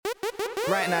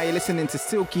Right now you're listening to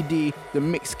Silky D, the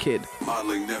Mix Kid.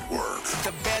 Modeling Network.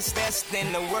 The best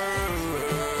in the world.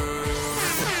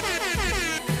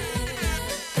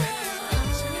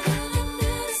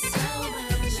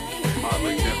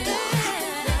 Modeling Network.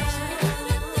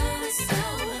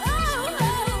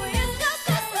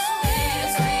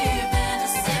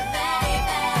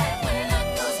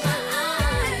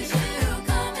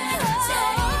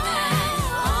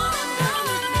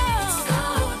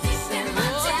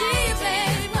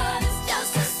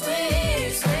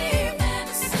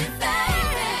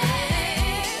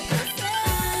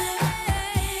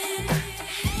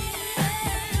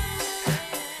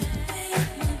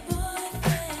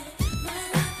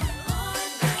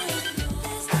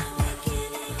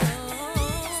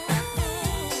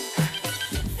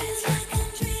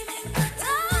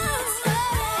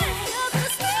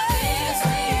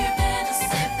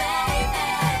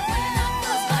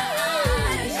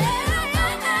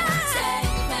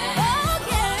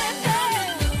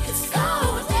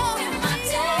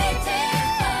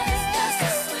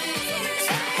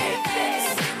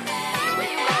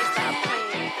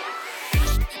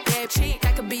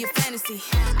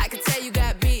 I can tell you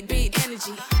got big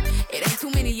energy. It ain't too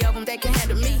many of them that can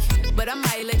handle me, but I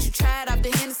might let you try it off the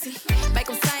Hennessy. Make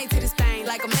them sing to this thing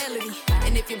like a melody.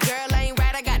 And if your girl ain't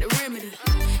right, I got the remedy.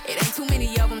 It ain't too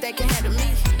many of them that can handle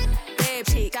me. Bad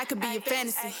chick, I could be your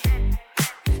fantasy.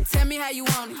 Tell me how you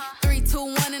want it. 3, 2,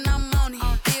 1 and I'm on it.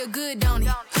 Feel good, don't it?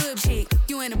 Hood chick,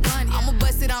 you in a bunny. I'ma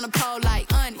bust it on the pole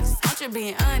like honest. I'm just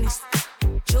being honest.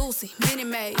 Juicy,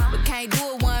 mini-made, but can't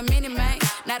do it 1 minute, man.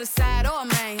 Not a side or a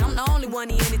main, I'm the only one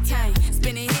he entertain.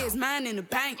 Spending his mind in the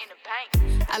bank.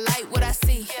 I like what I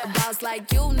see. A boss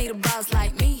like you need a boss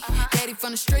like me. Daddy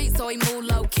from the street, so he move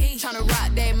low-key. Tryna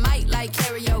rock that mic like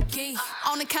karaoke.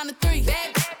 On the count of 3,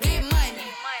 bad, get money.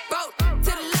 Broke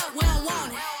to the left, we don't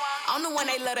want it. I'm the one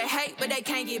they love to hate, but they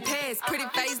can't get past. Pretty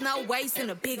face, no waist, and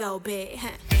a big old bed.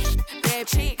 Bad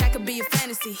chick, I could be a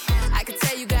fantasy. I can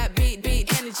tell you got big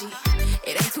energy.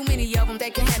 It ain't too many of them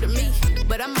that can handle me,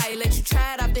 but I might let you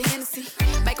try it off the Hennessy.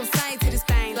 Make them sing to this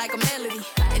thing like a melody.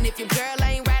 And if your girl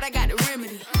ain't right, I got the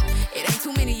remedy. It ain't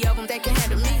too many of them that can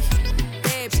handle me.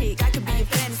 Bad chick, I could be a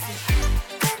fantasy.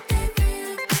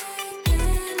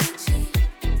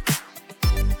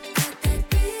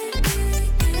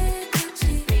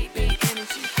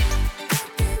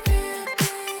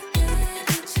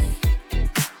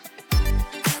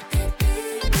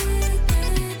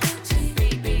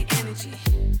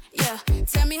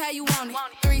 Tell me how you want it.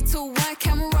 3, 2, 1,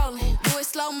 camera rolling. Do it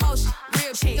slow motion.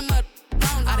 Real chick. Them up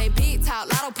on all they big talk.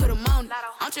 Lotto put them on it.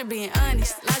 I'm just being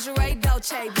honest. Lingerie,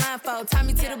 Dolce, blindfold. Tie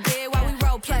me to the bed while we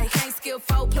role play. Can't skill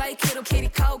folk play. Kiddo, kitty,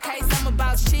 cold case. I'm a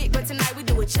boss chick, but tonight we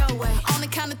do it your way. On the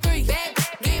count of 3, bad,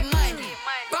 get money.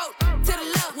 Broke to the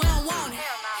left, we don't want it.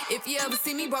 If you ever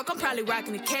see me broke, I'm probably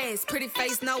rocking the cash. Pretty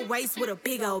face, no waist, with a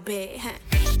big old bed.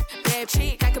 Bad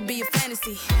chick, I could be a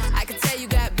fantasy. I can tell you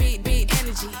got big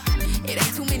energy. It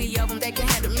ain't too many of them that can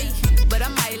handle me, but I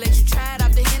might let you try it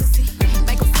off the Hennessy.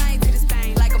 Make them sing to this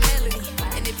thing like a melody.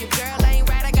 And if your girl ain't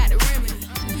right, I got the remedy.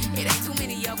 It ain't too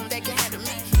many of them that can handle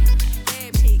me.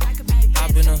 Bad chick, I could be a fantasy.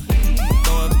 Hop in her,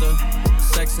 throw up the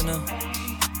sex in her.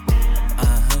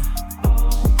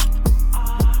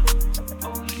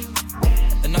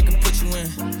 And I can put you in.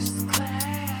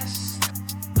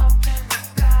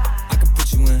 I can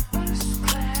put you in.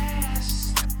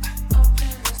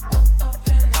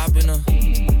 Hop in her,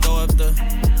 throw up the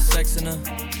sex in her.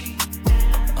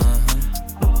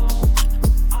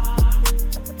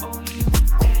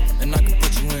 And I can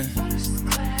put you in.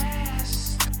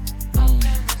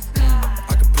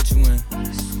 I can put you in.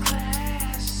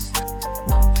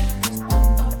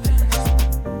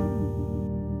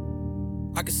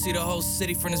 I can see the whole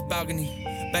city from this balcony.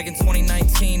 Back in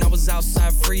 2019, I was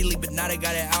outside freely, but now they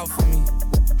got it out for me.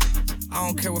 I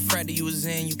don't care what frat you was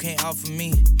in, you can't out for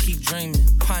me. Keep dreaming.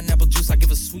 Pineapple juice, I give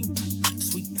a sweet.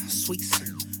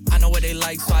 I know what they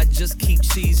like, so I just keep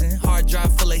cheesing. Hard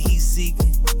drive full of heat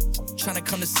seeking. Tryna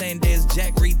come the same day as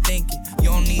Jack, rethinking. You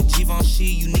don't need Givenchy,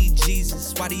 you need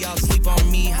Jesus. Why do y'all sleep on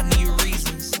me? I need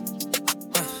reasons.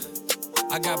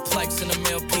 I got Plex in the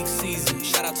mail peak season.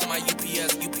 Shout out to my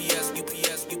UPS.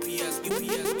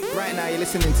 Right now you're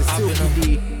listening to Silky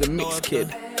D, the Mix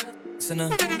Kid.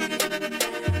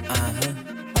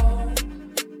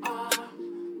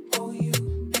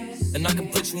 And I can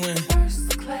put you in.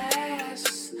 First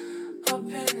class, up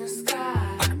in the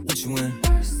sky. I can put you in.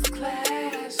 First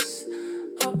class,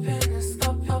 up in the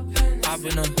Hop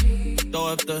in her, throw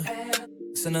up the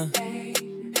sinner.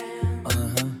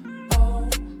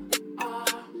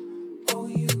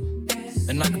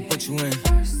 And I can put you in.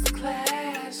 First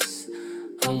class,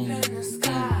 room. Up in the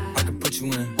sky. I can put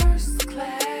you in. First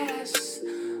class.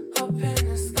 Up in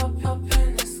the sky.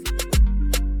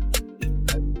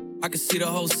 I can see the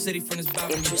whole city from this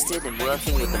balcony. Interested in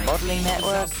working with the Modelling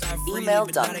Network? Email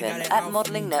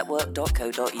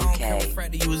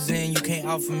Duncan@modellingnetwork.co.uk. You was in, you can't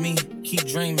out for me. Keep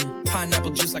dreaming. Pineapple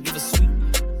juice, I give a sweet.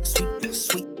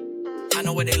 I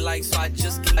know what they like, so I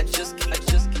just.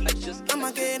 I'ma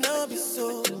get no be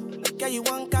so. Girl, you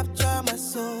won't capture my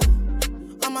soul.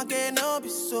 I'ma get no be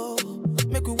so.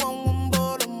 Make you want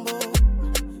wumbo lumbo.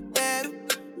 Better,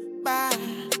 bye.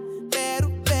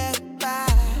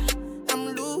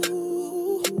 I'm loose.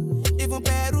 Even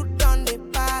better done the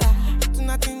para.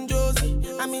 Tonight in Josie,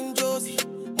 I'm in Josie.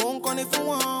 Won't call it for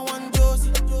one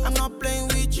Josie. I'm not playing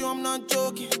with you, I'm not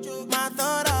joking. My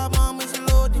thought of mom is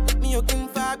loaded. Me you can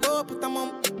go, but I'm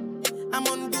on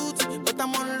duty, but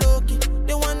I'm on low-key.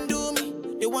 They want do me,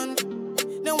 they want do me.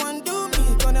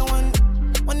 Cause they want,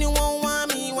 when you won't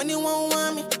want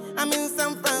me, I'm in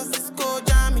San Francisco,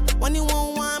 Jammy. When you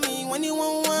won't want me,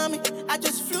 I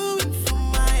just flew in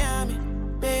from Miami.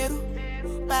 Peru,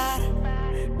 para.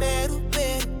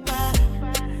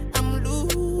 I'm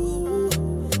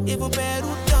loose, even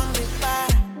Peru done me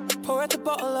para. Pour out the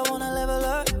bottle, I wanna level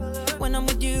up. When I'm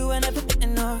with you, I never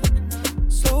getting up.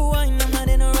 Slow wine, I'm not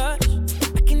in a rush.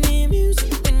 I can hear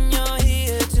music when you're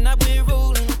here. Tonight we're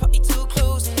rolling, party till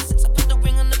closing. Since I put the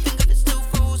ring on the finger, it's still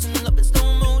frozen. Love in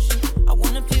slow motion, I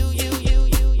wanna feel you.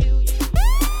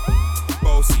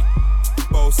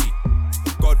 Bossy,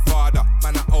 Godfather,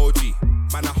 man a OG.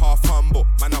 Man a half humble,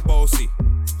 man a bossy.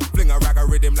 Fling a rag a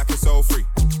rhythm like it's all free.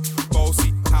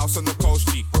 Bossy, house on the coast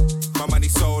G. My money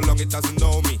so long it doesn't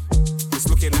know me. It's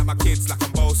looking at my kids like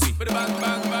I'm bossy. Bang,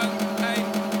 hey.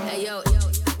 Hey yo,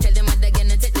 tell them what they're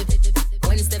gonna take the.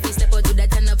 When step out, do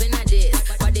that turn up in a dish.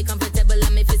 Body comfortable,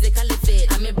 I'm physically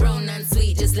fit. I'm brown and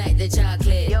sweet, just like the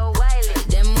chocolate. Yo, Wiley,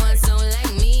 them ones sound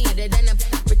like me. Other than a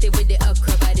pretty with the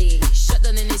okra body. Shut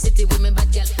down in the city with me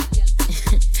bad girl.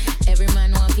 Every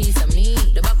man want piece of me.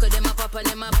 The back of them up, up and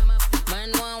them up.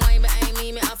 Man want wine behind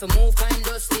me have to move kind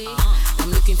dusty.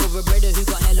 I'm looking for a brother who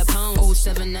got hella pounds.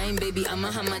 079, baby, I'm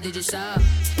a hammer, did you shop?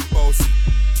 Bossy,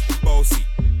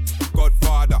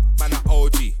 Godfather, man a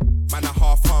OG. Man a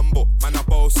half humble, man a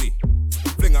bossy.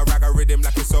 Fling a rag a rhythm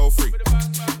like it's all free.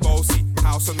 Bossy,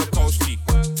 house on the coast G.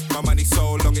 My money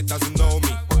so long it doesn't know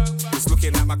me. It's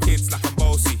looking at my kids like I'm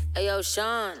bossy. Hey yo,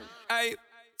 Sean. Hey,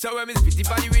 so when me spitty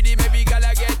body with it, maybe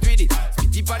gala get with it.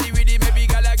 Spitty body with it, maybe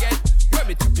gala get. When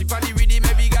me tappy body with it,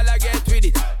 maybe gala get with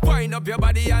it. Wind up your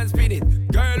body and spin it.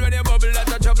 Girl, when you bubble,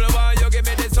 that's a trouble. Why you give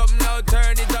me this something now?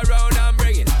 Turn it around and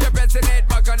bring it. You're pressing it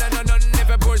back on and on. If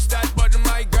you push that button,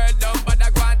 my girl down, but I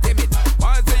can't tame it.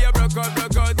 Once you broke out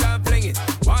and fling it.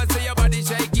 Once your body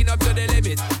shaking up to the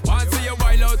limit. Once you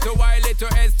wild out to wild it to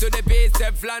S to the base,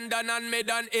 F London and mid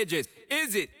on edges.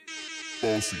 Is it?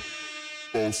 Bossy.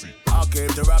 I came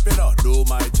to rap it up, do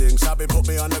my thing. Sabi put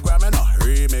me on the gram and a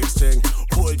remix thing.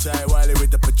 Pull tight Wiley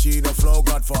with the Pacino flow.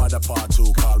 Godfather part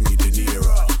 2, call me De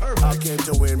Niro. I came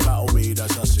to win, battle me,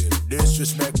 that's a sin.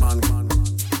 Disrespect, man.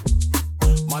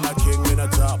 Man a king in a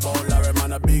top, oh Larry.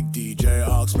 Man a big DJ,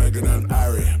 Ox, Megan and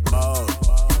Harry. Oh,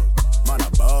 man a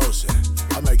bossy.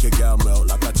 I make your girl melt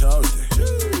like a toasty.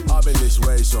 I'll be this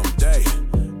way someday.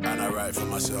 And I write for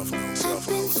myself now. I've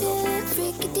been feeling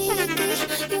freaky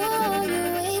deaky. You're on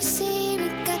your way to see me.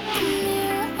 Got the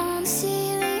mirror on the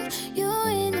ceiling. You're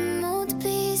in the mood to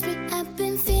please me. I've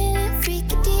been feeling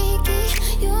freaky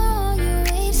deaky. You're on your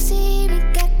way to see me.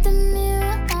 Got the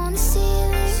mirror on the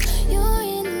ceiling. You're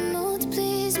in the mood to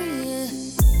please me.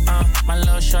 My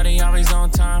little shorty always on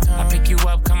time. I pick you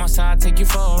up, come outside, take you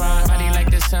for a ride. Body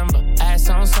like December, ass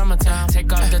on summertime.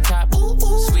 Take off the top,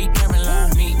 sweet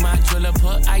Caroline. Meet my jeweler,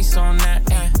 put ice on that.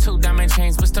 2 diamond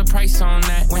chains, what's the price on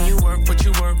that? When you work, what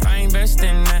you work, I invest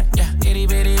in that. Itty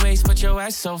bitty waist, but your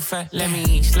ass so fat. Let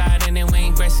me slide in and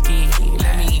Wayne Gretzky.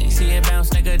 Let me see it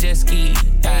bounce like a jet ski.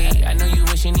 Ay, I know you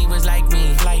wishing he was like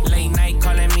me. Like late night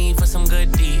calling me for some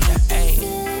good D. Ay.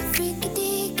 Freaky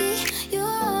deaky. You're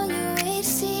on your way to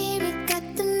see me.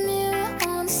 Got the mirror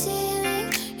on the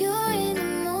ceiling. You're in the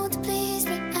mood to please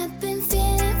me. I've been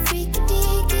feeling freaky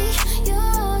deaky. You're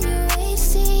on your way to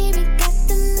see me. Got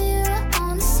the mirror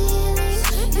on the ceiling.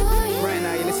 Right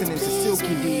now you're listening to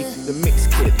Silky D, the Mix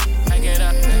Kid. Back it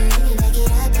up.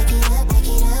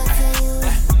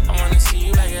 I wanna see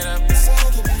you back it up.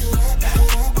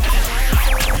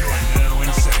 You're now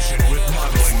in session with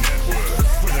Modeling Network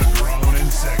for the grown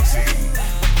and sexy.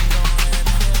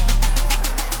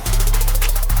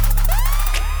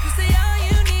 You say all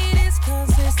you need is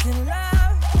consistent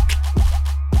love.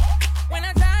 When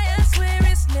I die, I swear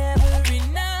it's never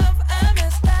enough. I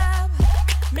messed up.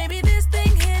 Maybe this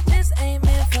thing here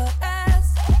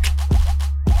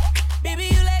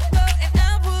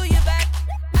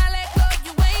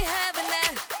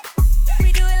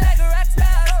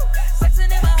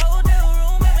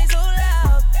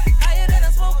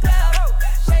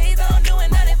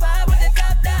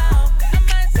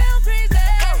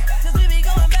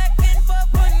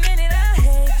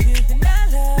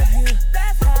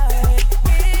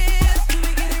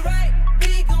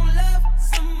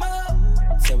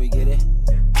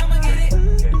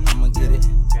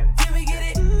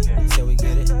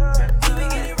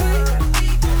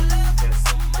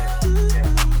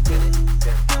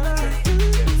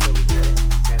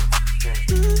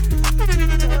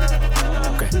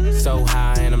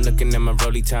looking at my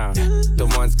rollie time. The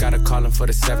ones gotta call him for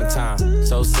the 7th time.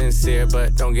 So sincere,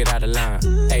 but don't get out of line.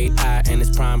 AI and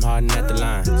it's prime harden at the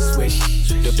line. Swish,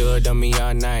 do it on me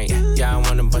all night. Yeah, I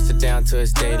wanna bust it down till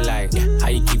it's daylight. How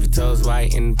you keep your toes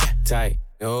white and tight?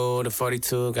 Oh, the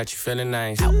 42 got you feeling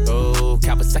nice. Oh,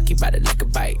 Kawasaki bout it like a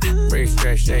bike. Rich,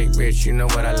 stretch, shake, rich, you know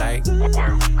what I like.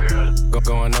 Work,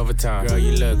 going overtime. Girl,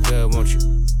 you look good, won't you?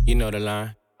 You know the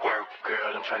line. Work,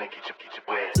 girl, I'm tryna get you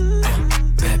wet.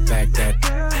 Back that.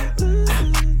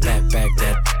 Back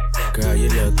that. Girl, you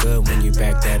look good when you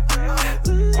back that.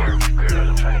 Work, girl,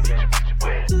 I'm tryna get you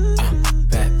wet.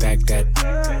 Back that.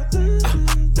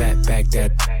 Back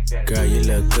that. Girl, you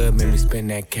look good, make me spend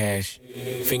that cash.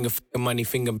 Finger money,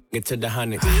 finger to the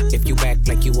 100. If you act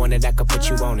like you want it, I could put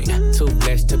you on it. Too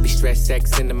blessed to be stressed,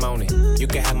 sex in the morning. You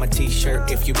can have my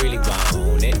t-shirt if you really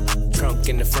want it. Trunk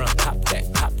in the front, pop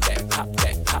that, pop that, pop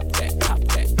that, pop that, pop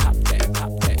that, pop that,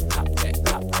 pop that, pop that,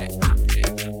 pop that, pop that.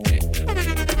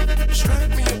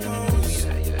 Strike me a pose.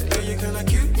 Girl, you kinda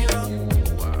cute, you know.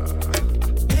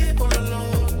 Head all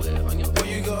alone. Boy,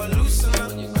 you gotta loosen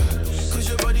up. Cause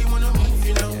your body wanna move,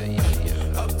 you know.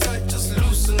 Uptight, just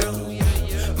loosen up.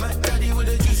 My daddy with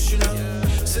the juice, you know.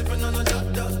 Sipping on a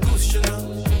duck, goose, you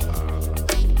know.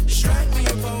 Strike me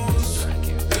a pose.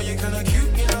 Girl, you kinda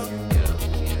cute, you know.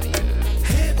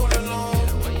 Head all alone.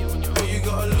 Boy, you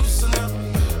gotta loosen up.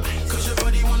 Cause your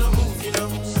body wanna move, you know.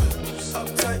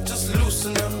 Uptight, just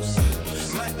loosen up.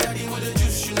 My daddy with the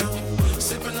juice, you know.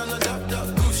 Sipping on a duck,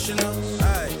 goose, you know.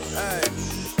 Aye.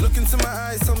 Look into my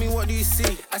eyes, tell me what do you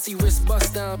see? I see wrist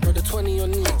bust down, put a 20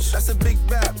 on each. That's a big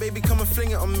bat, baby, come and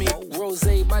fling it on me. Rose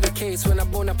by the case when I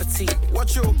bon appetit.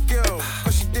 Watch your girl,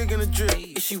 cause she digging the drip.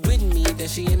 If she with me, then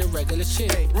she ain't a regular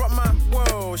chick. Rock my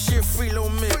world, she a free little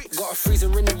mix. Got a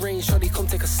freezer in the range, shorty come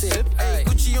take a sip. Ay,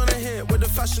 Gucci on her hip with the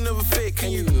fashion of a fit. Can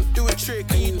you do a trick?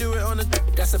 Can you do it on a...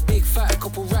 That's a big fat,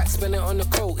 couple racks, spend it on the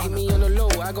coat. Hit me on the low,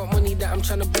 I got money that I'm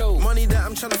tryna blow. Money that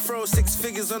I'm tryna throw, 6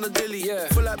 figures on the dilly. Yeah.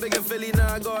 Feel like bigger Philly,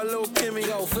 now I got a little Kimmy.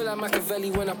 Yo, feel like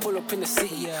Machiavelli when I pull up in the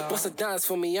city. Yeah. Bust a dance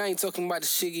for me, I ain't talking about the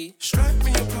shiggy. Strike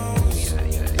me a pose.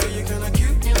 Girl, you kinda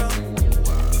cute, you know.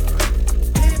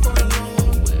 Head all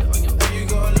alone. Boy, you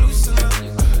gotta loosen up.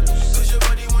 Cause your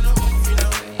body wanna move, you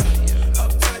know.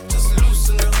 Uptight, just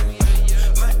loosen up.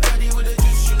 My daddy with the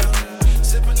juice, you know.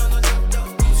 Sipping on a duck,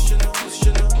 goose, you know.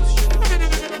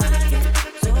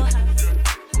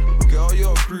 Girl,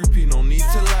 you're a groupie, no need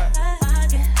to lie.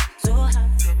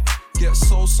 Get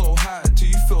so high till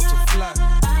you feel to fly.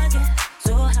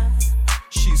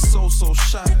 She's so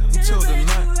shy until the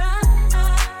night.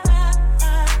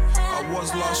 I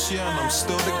was last year and I'm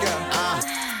still the guy.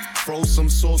 Throw some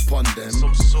sauce pon them.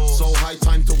 So high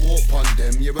time to walk pon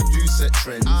them. Yeah, I do set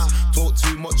trends. Talk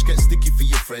too much, get sticky for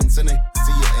your friends, and then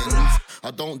see your ends.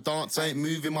 I don't dance, I ain't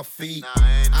moving my feet.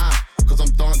 Cause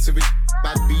I'm dancing with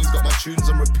bad bees. Got my tunes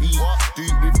on repeat. Do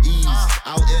it with ease.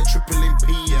 Out here tripling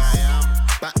P's.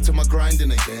 Back to my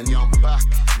grinding again. Yeah, I'm back.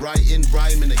 Writing,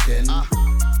 rhyming again.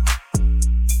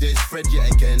 There's Fred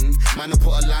yet again. Man, I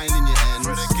put a line in your ends.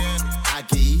 Fred again.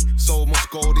 Aggie, so much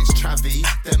gold, it's Travi.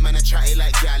 Them men are chatty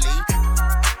like Galley.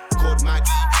 Called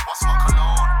Maggie, what's my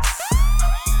cologne?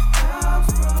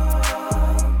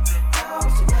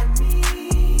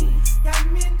 Got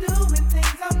me doing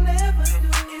things I'll never do.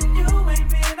 If you ain't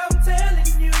been, I'm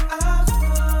telling you.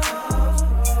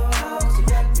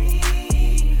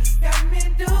 Got me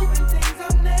doing things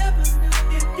I'll never do.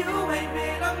 If you ain't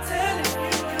been, I'm telling you.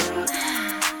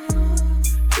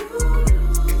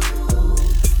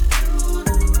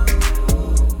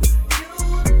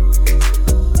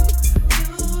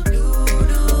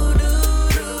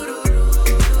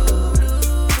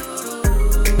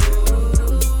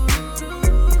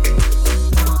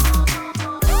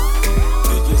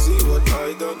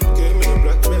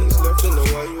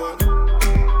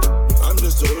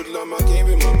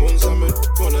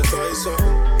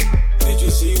 Did you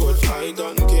see what I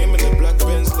done? Came in the black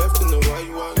Benz, left in the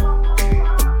white one.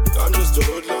 I'm just a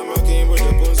hoodlum, I came with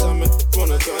the bones, I'm a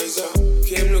monetizer.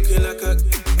 Came looking like a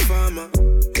farmer.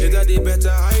 The daddy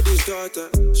better hide his daughter.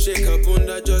 Shake her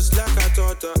bunda just like I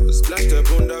taught her. Splash the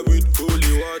bunda with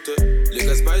holy water.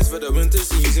 Liquor spice for the winter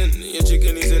season. Your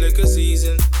chicken is a liquor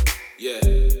season. Yeah.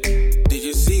 Did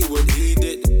you see what he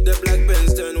did? The black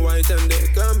Benz turned white and they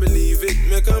can't believe it.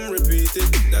 Make them repeat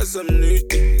it. That's some new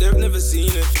shit. They've never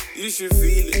seen it. You should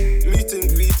feel it. Meet and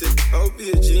greet it. I'll be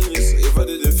a genius if I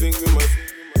didn't think with my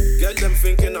get them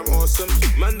thinking I'm awesome.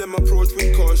 Man, them approach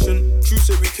with caution. True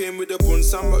say we came with the bun,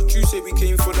 Sam, but true say we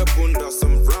came for the bun. That's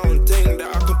some round thing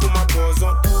that I can put my paws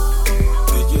on.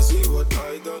 Did you see what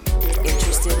I done?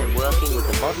 Interested in working with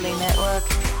the Modelling Network?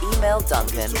 Email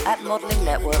Duncan at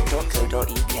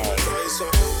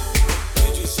modelingnetwork.co.uk.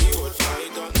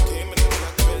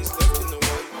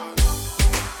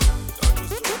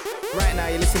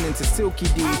 listening to Silky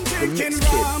D, I'm the drinking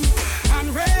Mix rum Kid.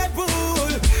 and Red Bull,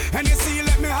 and you see,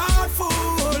 let me heart full.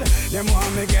 Them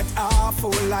want me get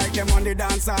awful, like them on the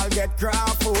dance, I'll get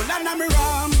grappled. And I'm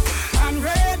rum and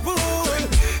Red Bull,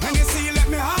 and you see, let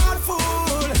me heart full.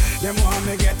 Them want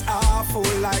me get awful,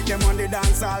 like them on the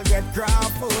dance, I'll get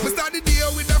grappled. We start the day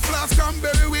with a flask,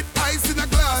 cranberry with ice in a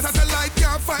glass. Satellite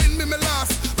can't find me, me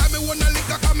lost. Buy me one a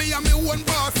liquor, cause me and me one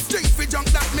boss. Drink for junk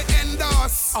that me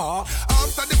endorse.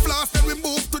 After the flask, then we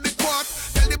move to the quart.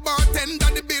 Tell the bartender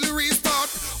the bill restart.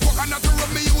 Coconut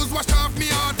rum me use, wash off me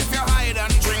heart. If you hide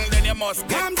and drink, then you must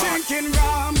get I'm caught. drinking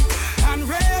rum and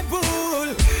Red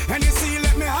Bull, and you see,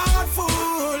 let me heart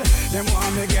full. Them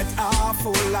want me get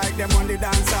awful, like them on the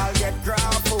dance, I'll get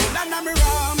grappled. And I'm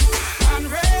rum and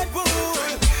Red Bull,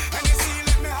 and you see,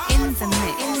 let me heart full.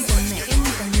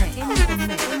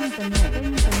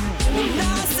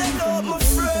 Nah, send out my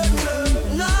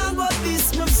friend, nah, but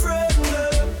this my friend.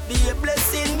 Be a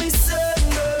blessing, me son.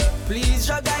 Please,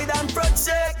 your guide and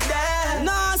protect them.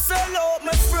 Nah, sell out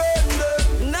my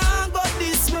friend, nah, but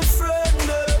this my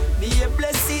friend. Be a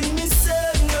blessing, me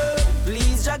son.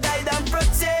 Please, your guide and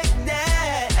protect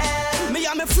them. Me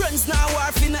and my friends now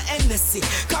are finna NSC.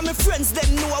 Cause my friends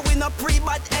them know we no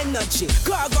pre-bad energy.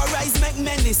 Cargo rise make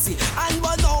menacy. And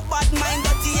burn out bad mind,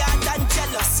 dirty heart and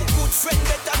jealousy. Good friend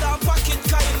better than pocket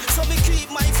kind. So me keep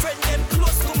my friend them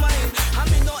close to mine. And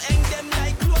me no hang them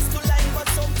like close to line. But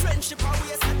some friendship are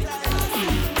waste of time.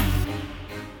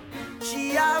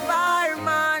 She have her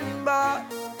man, but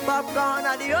Popcorn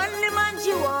are the only man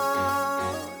she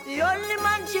want. The only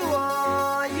man she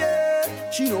want, yeah.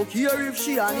 She no care if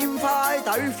she and him fight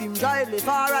or if him drive the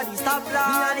far at the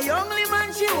stoplight. Me the only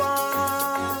man she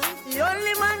want. The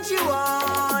only man she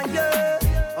want, yeah.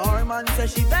 Our man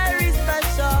says she very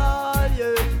special,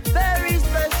 yeah. Very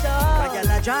special. Like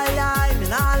a dry line, me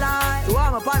nah lie. So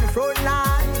I'm up on the front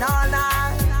line, nah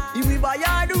lie. If we buy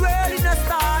all the world in a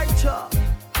starch,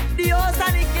 the house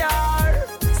and the car.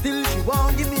 Still she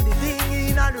won't give me the thing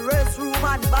in the restroom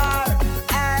and the bar.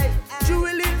 Hey, she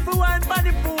willing for one for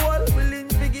the pool, willing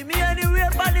to give me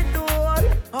anywhere for the tool.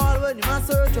 All when him a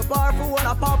search up her for one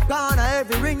a popcorn or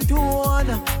every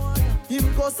ringtone.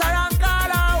 Him go around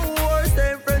call her whore.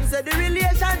 Same friends say the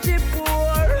relationship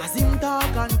poor. As him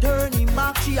talk and turn him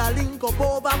back, she a link up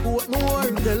over Portmore.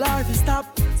 Him tell her to stop,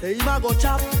 say him a go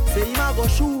chop, say him a go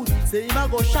shoot, say him a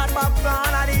go shot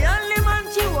popcorn. And the only man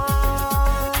she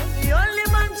want, the only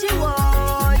man she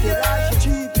want, yeah. She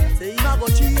cheap, say him a go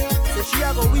cheap, say she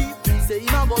a go weep, say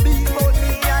him a go beat. But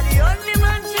me a the only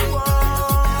man she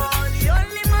want, the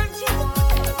only man she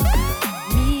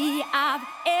want. Me have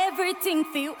everything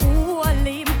for all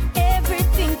him,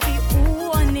 everything for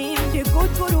own him. The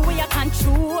good way I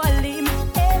control him.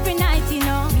 Every night, you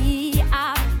know, me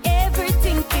have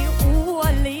everything for all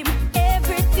him,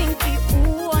 everything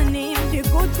for own him. The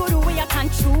good way I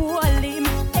control him.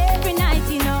 Every night,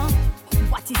 you know.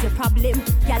 What is your problem,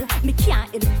 y'all? Me can't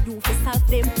help you to solve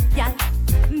them, y'all.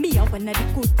 Me a one of the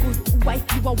good wife,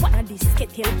 you a one of the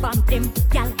skettle bomb them,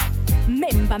 y'all.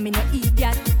 Remember me no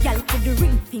idiot, y'all. Put the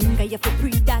ring finger, you fi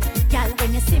breathe that, y'all.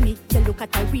 When you see me, you look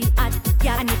at a real ad,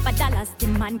 y'all. And if $1, the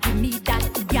man give me that,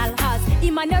 y'all. Cause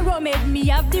him and a rum made me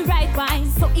have the right wine,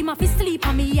 so him have to sleep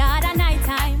on me yard at night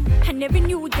time. And every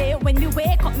new day when me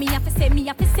wake up, me have to say,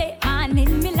 man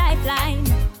in me lifeline.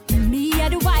 Me a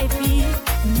the wifey,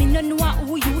 me no know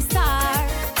who you are.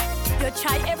 You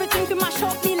try everything to mash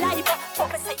up me life, but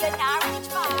me say you're not rich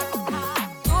far.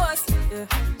 Ghost, yeah.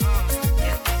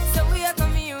 So we are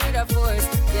coming with a force,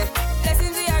 yeah.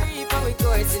 Blessings we are reaping, we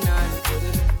coursing on.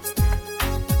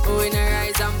 We in a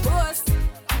rise and boast.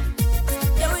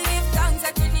 Yeah, we give thanks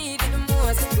that we need it the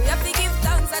most. We have to give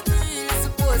thanks that we really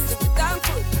supposed to be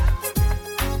thankful.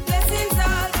 Blessings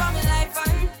all for my life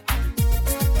and we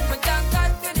thank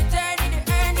God for the journey, the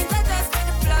earnings are just for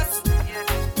the plus. Yeah.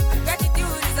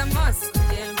 Gratitude is a must.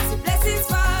 Yeah, so blessings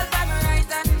fall by my right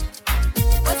hand.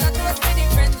 But I do it for the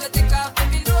friends that take off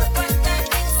every load one time.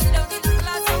 Sit down in the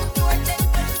class and we pour them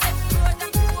for the second road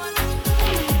and we want.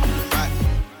 Right,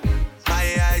 my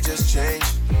AI just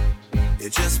changed.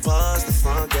 It just buzzed the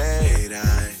front gate.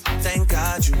 I thank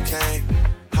God you came.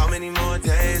 How many more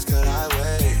days could I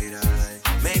wait? I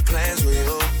made plans with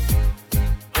you,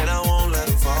 and I won't let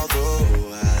them fall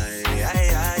through.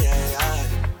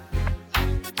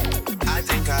 I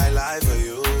think I lie for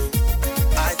you.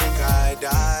 I think I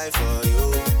die for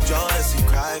you. Jealousy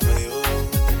cry for you.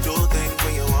 Do things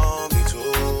when you want me to.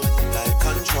 Like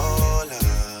controller.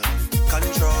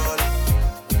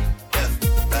 Yeah,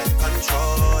 like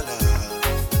controller.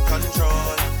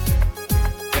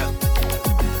 Yeah.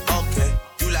 Okay,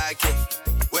 you like it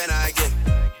when I get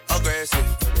aggressive.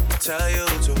 Tell you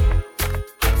to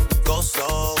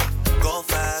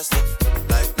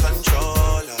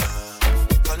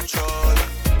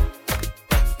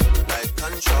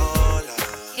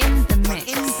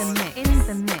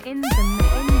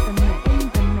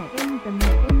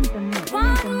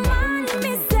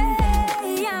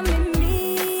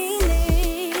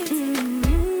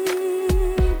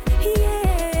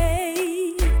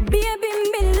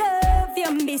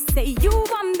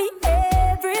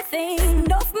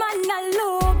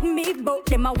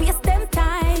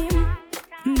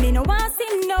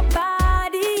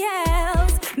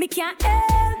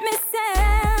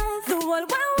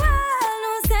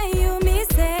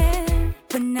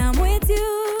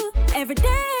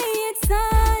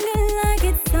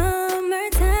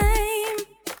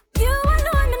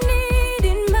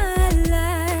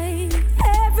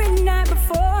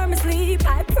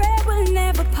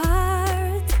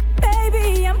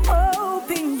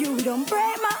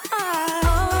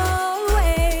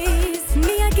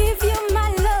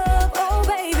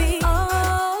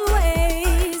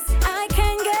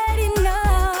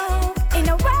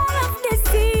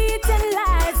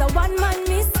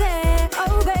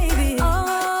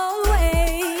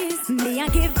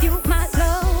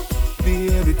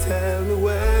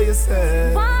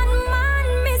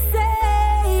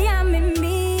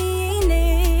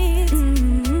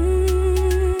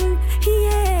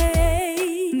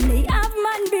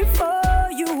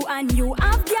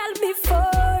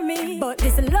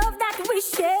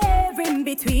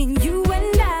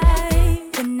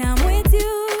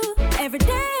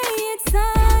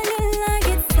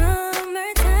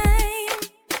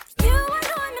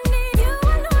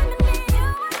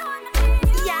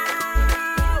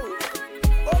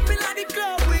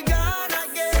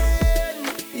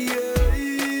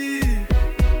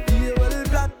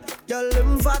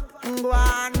them go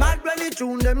on. Mad when the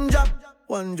tune them drop.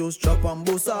 One just chop and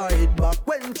bust her head back.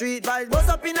 When treat vibes bust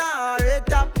up in her head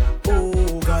top.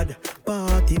 Oh God,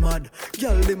 party mad.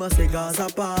 Girl them a say Gaza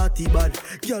party bad.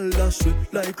 Girl dash sweet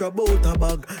like a butter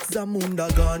bag.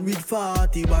 Zamunda gone with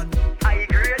 41. I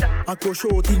grade. I crush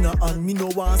out in a hand. Me no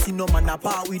want see no man a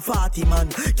part with 40 man.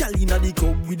 Girl inna the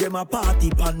club with them a party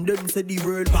pan. Them say the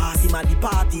world party man the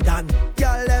party done.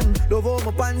 Girl them love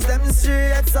how my pants them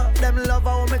straight up. Them love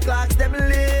how my clocks them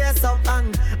lace up.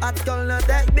 And at girl no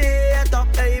take bait up.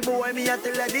 Hey boy me a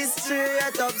tell her this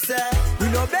straight up. Say we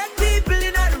no beg people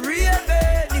in a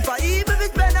raving. If I even if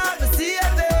it's better to see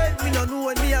it. Me no know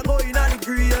when me a going on the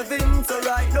craving. So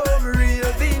right now me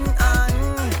raving.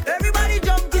 And everybody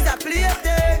jump is a play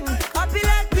thing. Happy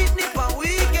like picnic on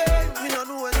weekend. Me no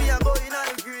know when me a going on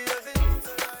the craving.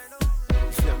 So right now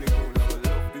she me gonna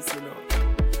love this you know.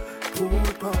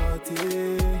 Pool party.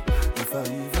 If I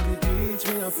even the beach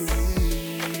me have to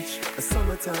reach a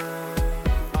summertime.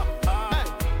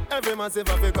 Every man say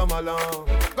if come along.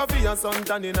 Go for your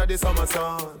suntan inna the summer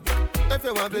sun. If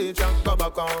you want bleach and go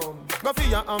back home. Go for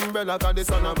your umbrella cause the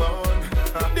sun a burn.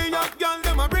 The young girl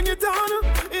them a bring it on.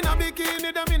 In a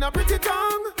bikini them in a pretty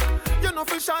tongue. You know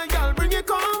for shy girl bring it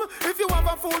come. If you have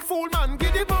a fool man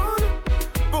get it on.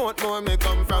 Both more may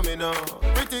come from me now.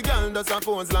 Pretty girl does a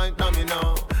pose like dummy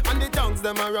now. And the tongues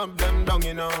them a rub them down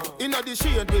you know. Inna the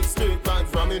shade with straight vibes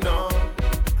from me now.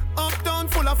 Uptown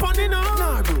full of fun you know.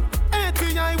 Nah, bro.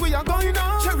 ATI we are going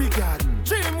on. Cherry Garden.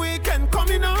 Dream Weekend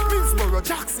coming on. Minsboro,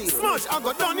 Jackson. Smudge I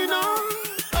got done you know.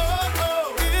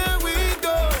 Oh, here we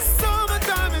go.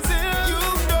 Summertime is here. You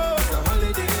know. It's a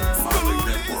holiday. School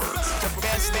is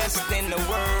the best in the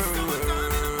world.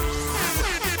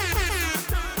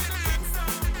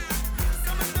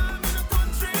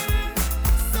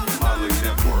 Molly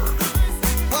Network.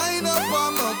 Wind up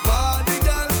on my body,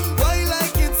 girl. Why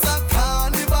like it's a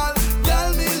carnival? Girl,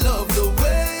 me love the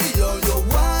way you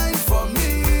wine for me.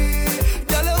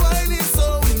 Girl, your wine is so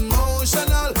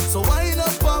emotional. So wind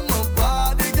up on my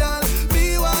body, girl. Me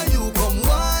while you come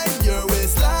wine your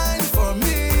waistline for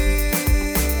me.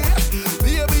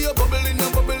 Baby, you're bubbling,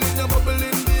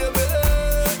 baby.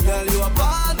 Girl, you a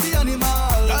party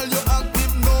animal. Girl, you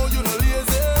active, no, you no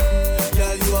lazy.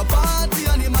 Girl, you a party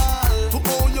animal.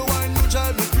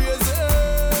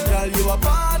 You a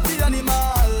party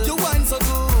animal. You wine so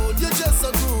good, you just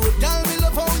so good. Girl, me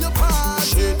love how you party.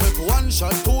 She take 1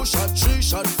 shot, 2 shot, 3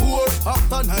 shot, 4.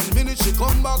 After 9 minutes, she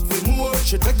come back for more.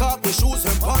 She take off the shoes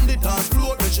and pound the dance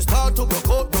floor. Then she start to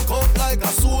broke out like a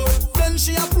sword. Then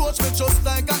she approach me just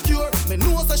like a cure. Me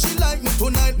know that she like me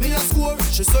tonight, me a score.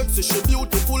 She sexy, she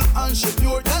beautiful and she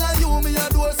pure. Tell her you me a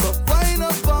door, so wind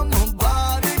up on my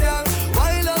body, girl.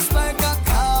 Wind us like a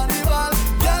carnival.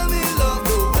 Girl, me love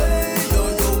the way you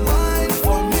wine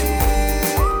for me.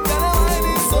 Girl, your wine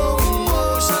is so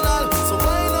emotional. So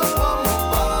wind up on my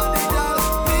body, girl.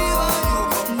 Me while you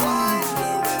come wine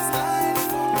your waistline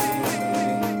for me.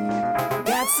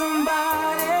 Got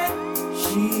somebody,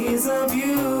 she's a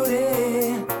beauty,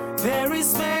 very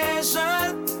special,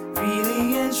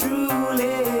 really and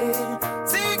truly.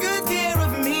 Take good care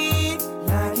of me,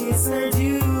 like it's her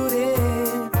duty.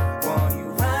 Want you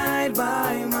right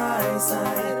by my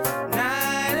side,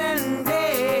 night and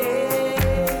day.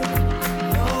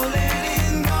 No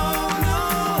letting go, no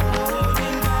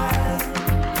holding back,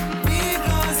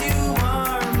 because you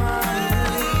are my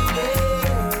lady.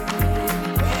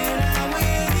 When I'm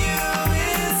with you,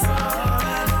 it's all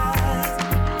I got.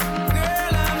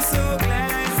 Girl, I'm so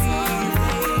glad we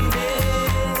made it.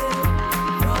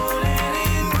 No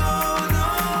letting go, no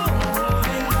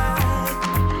holding back.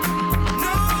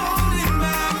 No holding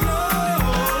back, no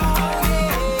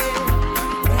holding.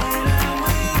 When I'm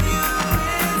with you,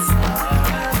 it's all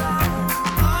I got.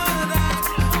 All that.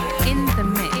 In the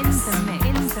mix.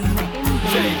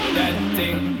 Shake that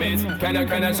thing, miss.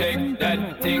 Can I shake that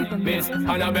thing, miss?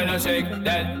 Annabella shake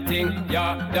that thing,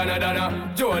 yeah.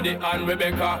 Donna, Jody and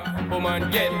Rebecca. Woman,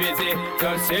 get busy.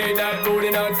 Just shake that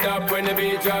booty non-stop when the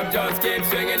beat drop. Just keep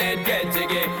swinging it, get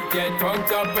jiggy. Get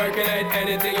drunk up, percolate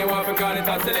anything you want. Call it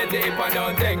oscillate if I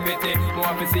don't take pity.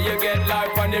 Want to see you get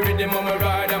life on the rhythm of my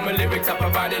ride. And my lyrics up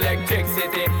about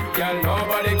electricity. Girl,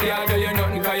 nobody can do you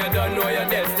nothing cause you don't know your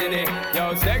destiny.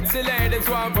 Yo, sexy ladies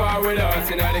want power with us.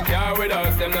 You know the car with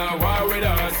us, them not war with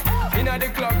us. Inna the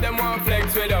club, them want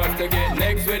flex with us. To get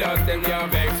next with us, them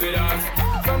can't vex with us.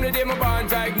 From the day my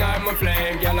bond, I ignite my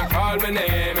flame. Girl, I call my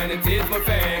name and it is my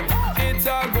fame. It's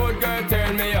all good, girl,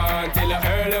 turn me on till I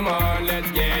earn them on.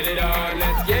 Let's get it on,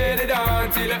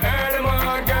 till I earn them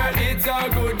on. Girl, it's all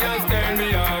good, just turn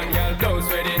me on. Girl, don't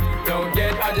sweat it, don't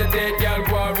get agitated. Girl,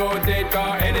 go and rotate,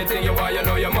 cause anything you want, you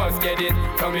know you must get it.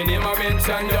 Coming in my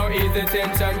mention, yo, easy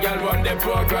tension, girl, run the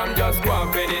program, just go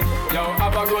and fit it. Yo,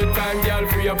 have a good time, girl,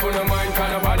 free up on the mind,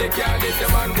 cause nobody can this, the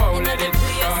man won't let it.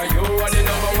 You are the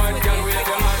number one, girl, with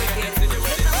the hand.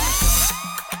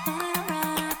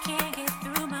 Can't get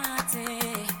through my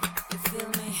day. You feel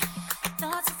me?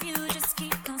 Thoughts of you just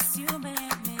keep consuming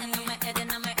me.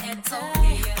 And on my head, oh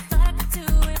yeah. Thought I could do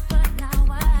it, but now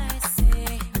I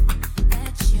see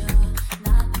that you're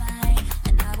not mine,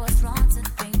 and I was wrong to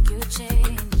think you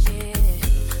changed. Yeah.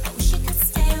 I wish you could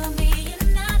stay with me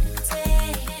another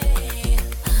day.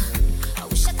 I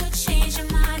wish I could change your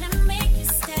mind and make you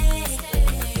stay.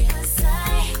 'Cause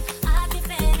I'd give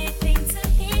anything to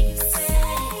hear you say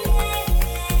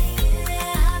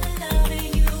I've been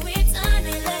loving you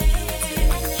eternally.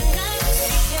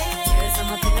 Tears on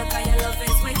my pillow 'cause your love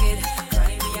is wicked.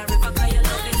 Cry me a river 'cause your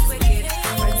love is wicked.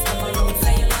 Friends come around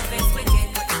say your love is wicked,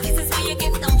 but the kisses when you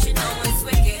get don't you know it's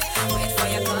wicked. Wait for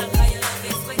your call 'cause your love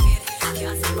is wicked.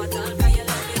 Can't sleep at all 'cause your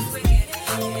love is wicked.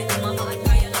 Get in my heart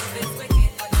 'cause your love is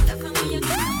wicked, but it's different when you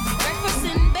get breakfast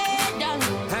in bed,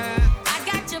 darling. I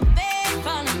got your bed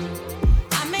falling.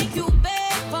 I make you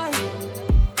bed for you.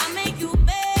 I make you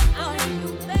bed for you.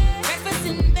 Breakfast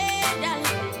in bed,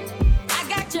 darling. I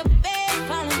got your bed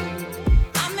falling.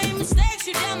 I made mistakes,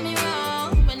 you done me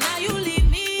wrong, but now you leave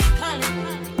me calling.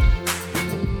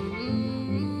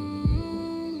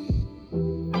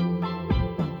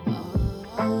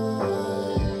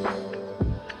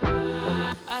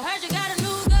 I heard you got a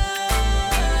new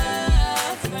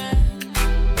girlfriend,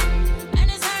 and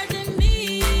it's hurting me.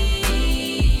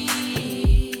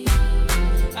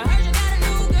 I heard you got a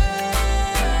new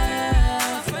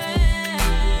girlfriend,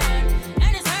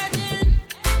 and it's hurting.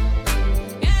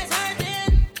 Yeah, it's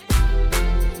hurting.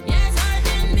 Yeah, it's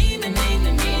hurting me, me.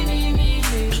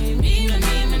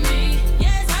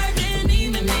 Yeah, it's hurting me,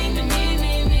 me.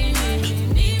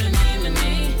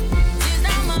 She's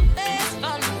not my best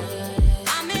friend.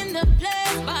 I'm in the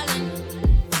place falling.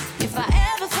 If I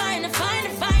ever find her,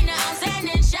 I'm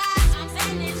sending shots. I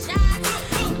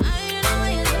don't know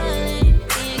what you're telling.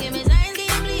 Can you give me signs? Can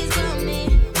you please come me?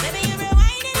 Baby, you're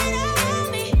rewinding it on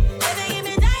me. Baby, give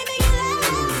me time, make you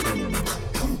love.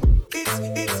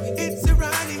 It's a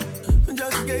running.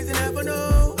 Just in case you never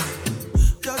know.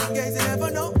 Just in case you never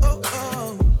know.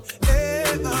 Hey,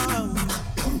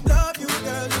 love you,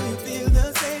 girl. Do you feel the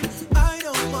same? I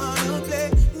don't wanna play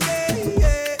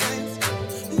games.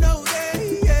 No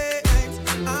games.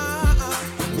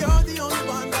 You're the only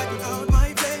one that can out my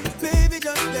play. Baby,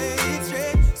 just play it straight.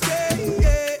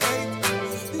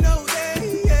 No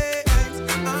games.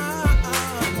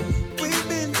 We've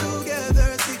been together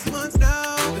 6 months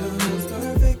now. The most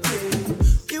perfect day.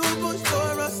 You pushed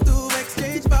for us to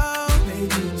exchange vows.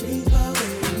 Maybe change my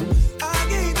ways. I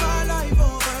gave my life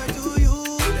over to you,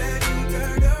 then you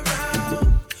turned around.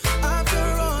 After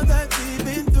all that we've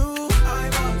been through, I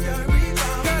want your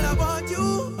rebound. Girl, I want you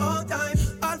all time.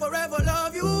 I'll forever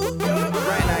love you.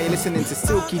 Right now, you're listening to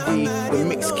Silky D, the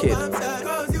Mix Kid.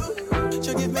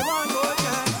 Should give me one more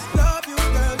chance. Love you,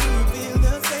 girl. Do you feel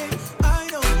the same? I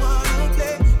don't wanna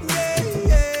play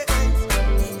games.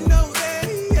 No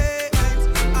games.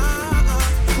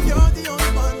 You're the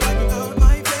only one that can out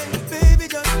my play. Baby,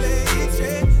 just play it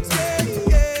straight.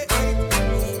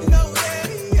 No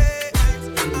games.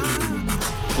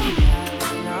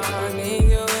 I need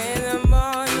you in the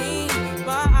morning,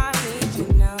 but I need you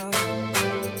now.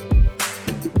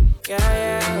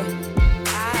 Yeah.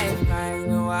 I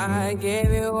know I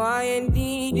gave you all you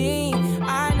needed.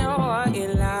 I know what you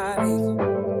like.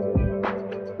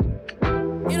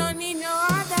 You don't need no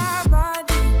other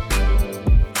body.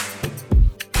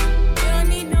 You don't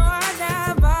need no other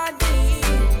body.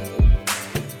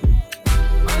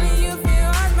 Only you feel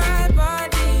on my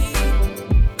body.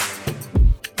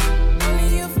 Only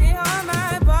you feel on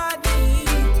my body.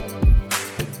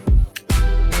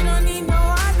 You don't need no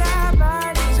other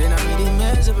body. Say I me the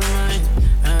mess up your mind,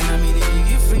 and I me the make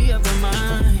you free up your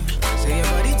mind. Say your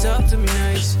body talk to me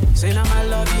nice. Say now my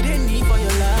love you didn't need for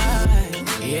your life.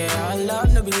 Yeah, our love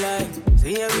no be like.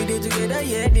 Say every day together,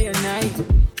 yeah, day and night.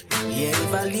 Yeah,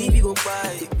 if I leave you go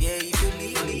by. Yeah, if you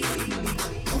leave.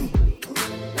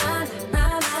 Na na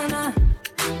na na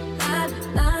na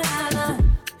na na na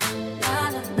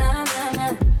na na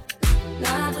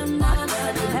na na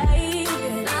na. Hey,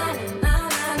 na na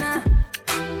na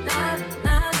na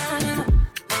na na.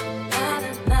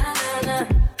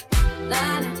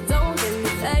 Don't get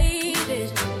me faded.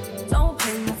 Don't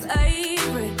play my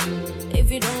favorite. If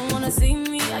you don't wanna see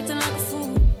me acting like a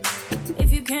fool,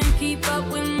 if you can't keep up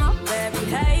with my bad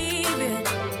behavior,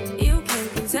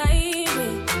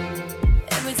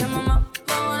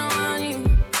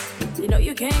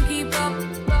 can't keep up.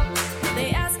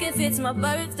 They ask if it's my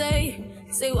birthday.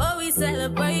 Say what we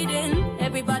celebrating.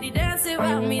 Everybody dancing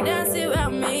around me, dancing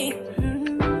around me.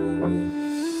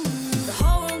 The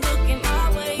whole room looking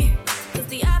my way. 'Cause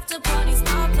the after party's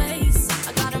my place.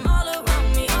 I got them all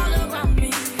around me, all around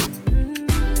me.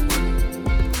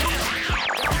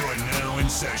 You are now in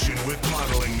session with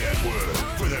Modeling Network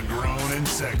for the grown and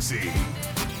sexy.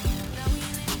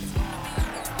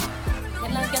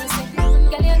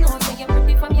 Girl, you know say you're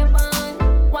pretty from your band.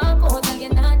 Walk out and you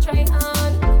not try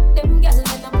hard. Them girls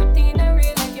that are pretty in a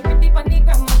real life. You're pretty on the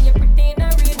gram and you're pretty in a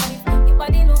real life. Your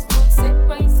body look good, set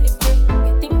right, set right.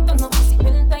 Your thing turn up, pussy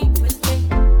well tight, well tight.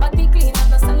 Body clean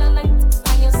and a cellulite.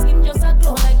 And your skin just a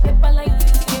glow like pepper light.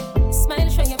 Yeah. Smile,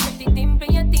 show your pretty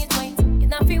dimple, your teeth white. You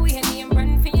not feel weird, name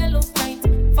brand for your look right.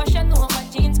 Fashion over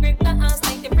jeans, grip the ass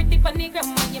tight. You're pretty on the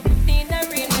gram and you're pretty in a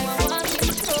real life.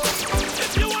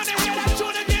 If you wanna hear that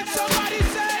tune again, somebody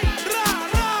say ra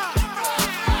ra.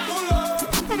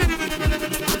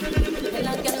 Girl,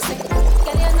 I'm gonna say,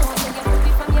 girl, you know say you're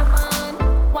pretty from your band.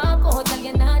 Walk out, girl,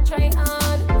 you not try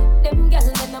hard. Them girls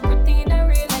that are pretty in a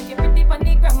real life. You're pretty on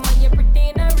the gram and you're pretty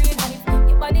in a real life.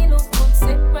 Your body look good,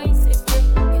 set right, set right.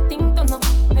 Your thing turn up,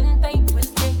 well tight, well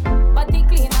tight. Body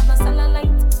clean and a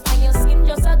cellulite. And your skin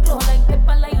just a glow like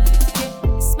pepper light.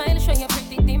 Yeah. Smile, show your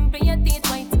pretty dimple, your teeth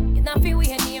white. You not feel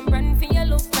weird, name brand for your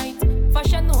look right.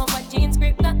 Fashion over jeans,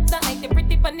 grip that like the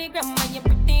pretty on the gram and you're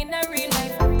pretty in a real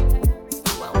life.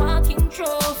 You a walking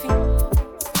trophy.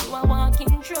 You a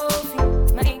walking trophy.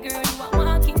 My girl, you a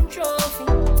walking trophy.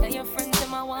 Tell your friends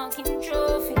I'm a walking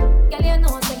trophy. Girl, you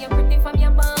know say you're pretty from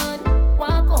your band.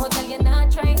 Walk out, girl, you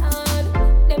not try hard.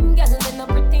 Them girls they not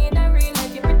pretty in a real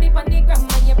life. You're pretty on the gram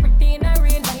and you're pretty in a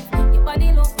real life. Your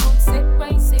body look good, set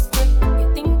right, set right.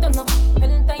 Your thing turn up,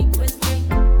 well tight, well tight.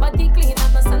 Body clean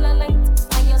and a cellulite.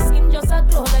 And your skin just a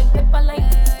glow like pepper light.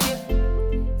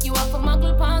 You have a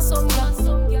muggle pan some girl.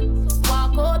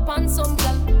 Walk out pan some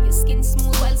girl. Your skin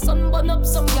smooth while sun burn up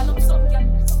some girl.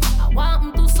 I want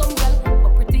 'em to some girl.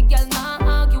 But pretty girl nah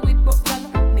argue with broke girl.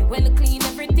 Me well clean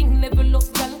everything level up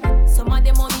girl. Some of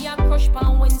them money I crush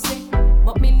pan Wednesday.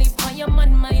 But me live on your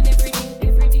man mind every day,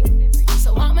 every day.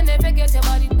 So want me never get your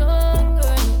body done,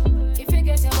 girl. If you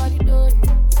get your body done,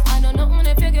 I know nothing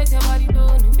if you get your body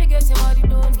done. If you get your body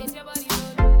done, get your body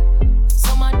done.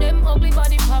 Some of them ugly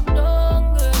body pop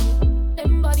down, girl.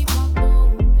 Them body pop down.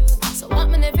 So what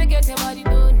me if you get your body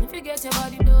done? If you get your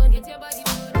body done, get your body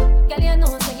done. Girl, you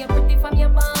know say you're pretty from your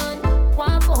band.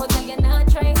 Walk out, girl, you not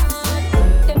try hard.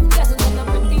 Them girls they not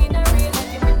pretty in a real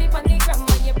life. You're pretty from the gram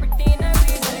and you're pretty in a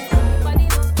real life. Your body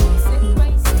look good, set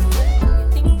right, set right. Your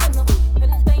thing turn up,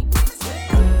 well tight,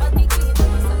 body clean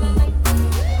and a cellulite.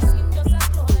 Your skin just a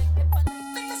glow like pepper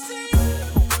light.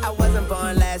 I wasn't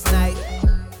born last night.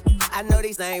 I know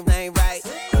these names ain't right.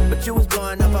 But you was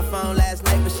blowing up her phone last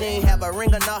night. But she ain't have a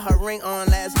ring or not her ring on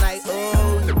last night.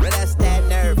 Ooh, that's that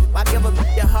nerve. Why give a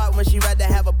bitch your heart when she rather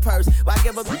have a purse? Why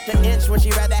give a bitch an inch when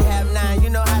she rather have 9? You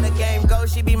know how the game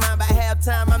goes. She be mine by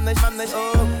halftime. I'm the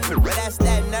ooh, that's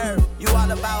that nerve. You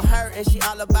all about her and she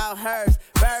all about hers.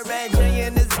 Birdman Jr.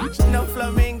 and this bitch, no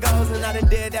flamingos. And I done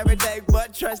did every day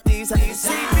but trust these.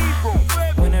 See people.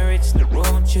 When I reach the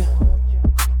road, you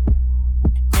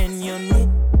and your need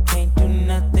can't do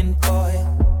nothing for you.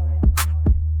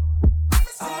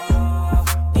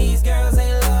 These girls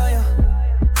ain't loyal.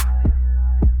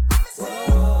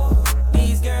 Whoa,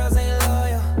 these girls ain't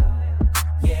loyal.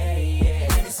 Yeah, yeah.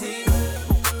 Let me see.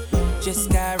 Just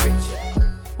got rich.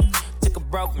 Took a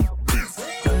broke man.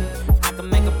 I can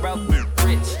make a broke man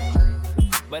rich,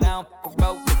 but I don't fuck a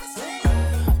broke man.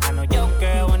 I know your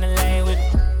girl wanna lay with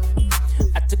me.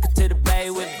 I took her to the bay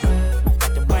with me.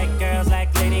 Got them white girls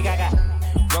like Lady Gaga.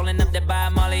 Rolling up that by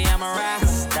Molly, I'm a rock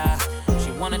star.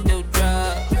 She wanna do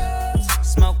drugs,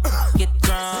 smoke, get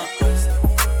drunk.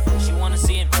 She wanna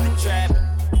see it in the trap,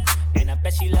 and I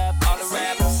bet she love all the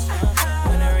rappers.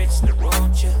 When I reach the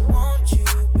road, you want you,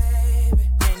 baby,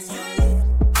 and you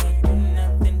can't do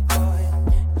nothing for you.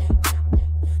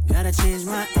 Gotta change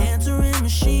my answering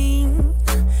machine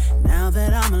now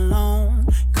that I'm alone.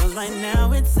 'Cause right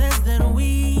now it says that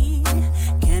we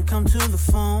can't come to the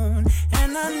phone.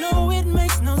 And I know it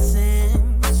makes no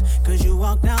sense, 'cause you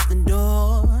walked out the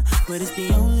door. But it's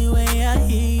the only way I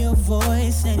hear your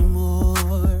voice anymore.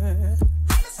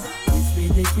 It's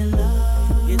ridiculous.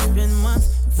 It's been months,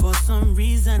 for some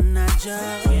reason I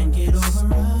just can't get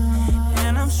over us.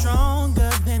 And I'm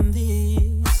stronger than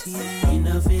this, yeah.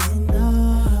 Enough is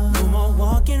enough. No more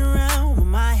walking around with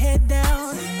my head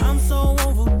down. I'm so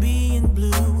over being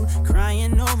blue,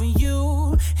 crying over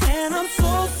you. And I'm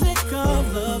so sick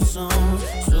of love songs,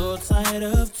 so tired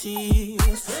of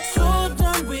tears, so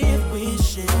done with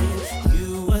wishing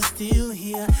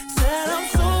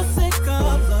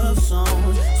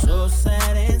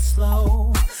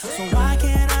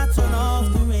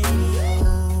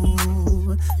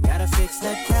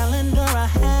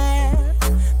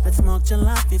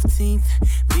July 15th.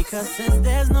 Because since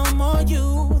there's no more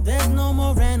you, there's no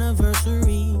more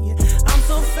anniversary. I'm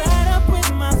so fed up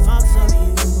with my thoughts of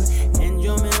you and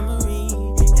your memory.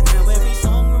 And now every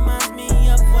song reminds me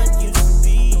of what used to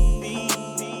be.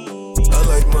 I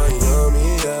like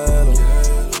Miami yellow,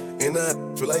 and I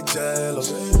feel like Jello.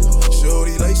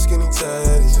 Shorty like skinny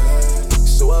tatties,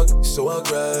 so I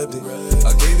grabbed it.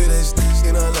 I gave it as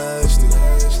and I lashed it.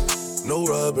 No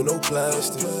rubber, no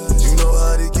plastic. You know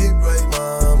how to get right,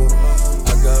 mama.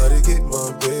 I gotta get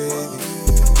my baby.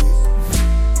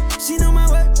 She know my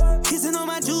work, kissing on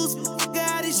my juice.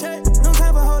 Got his shirt, no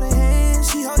time for holding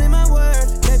hands. She holding my word.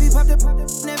 Baby popped up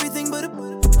and everything but a.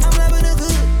 I'm loving her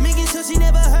good, making sure she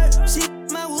never hurt. She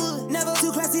my wood, never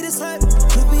too classy to slurp.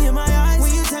 Look me in my eyes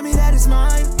when you tell me that it's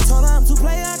mine. Told her I'm too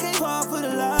play, I can't fall for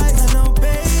the lies. I know,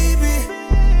 baby,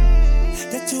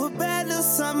 that you a bad little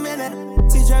something that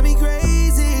she drive me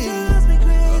crazy.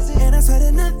 And I swear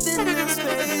that nothing else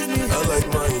fazes me. I like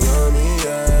Miami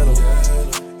yellow,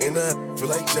 and I feel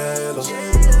like Jello.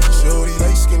 Shorty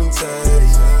like skinny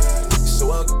tatties,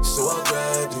 so I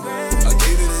grabbed it. I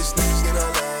gave it as and I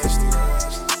lashed it.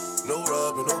 No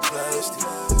rubber, no plastic.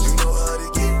 You know how to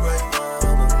get right,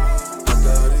 mama. I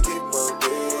gotta get my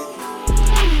baby.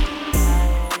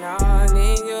 I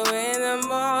need you in the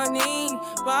morning,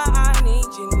 but I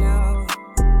need you now.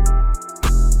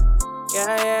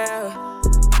 Yeah.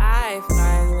 I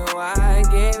find you, I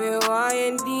give you all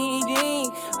you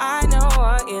needing. I know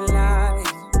what you like.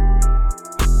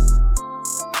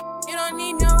 You don't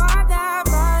need no other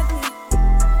body.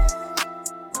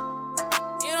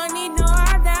 You don't need no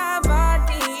other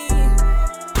body.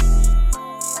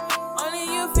 Only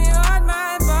you feel on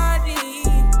my body.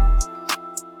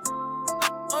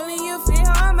 Only you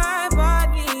feel on my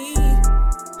body.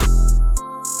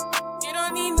 You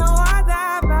don't need no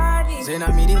other body. Say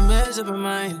not me to mess up your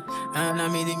mind, and I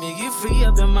mean to make you free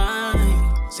up your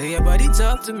mind. Say your body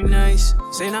talk to me nice.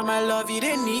 Say not my love you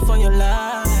didn't need for your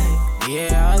life.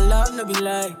 Yeah, our love no be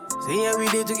like. Say every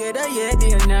day together, yeah,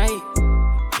 day and night.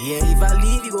 Yeah, if I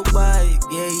leave you go by.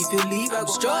 Yeah, if you leave I go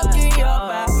stroking your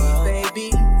body,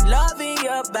 baby. Loving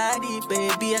your body,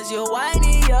 baby. As you're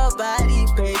whining your body,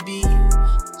 baby.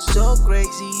 So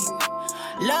crazy.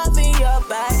 Loving your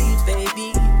body,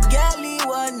 baby. Girl, you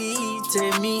want need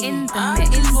to me. I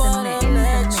just wanna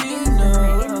let you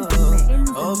know.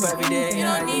 Hope every day you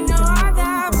don't need no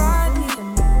other body.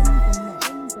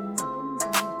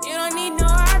 You don't need no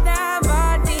other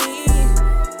body.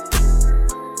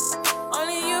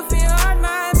 Only you feel on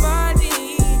my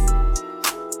body.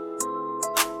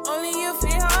 Only you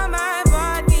feel on my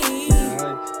body.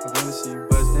 Alright, I wanna see you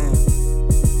bust down.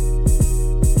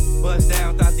 Bust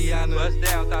down, Tatiana. Bust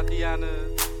down, Tatiana.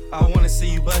 I wanna see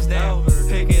you bust down.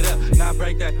 Pick it up, now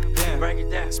break that down. Break it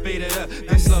down, speed it up,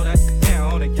 then slow that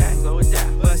down on the gang. Slow it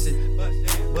down, bust it,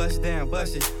 bust down,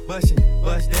 bust it, bust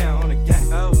down on the gang.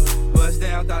 Bust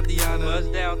down, Tatiana.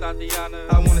 Bust down, Tatiana.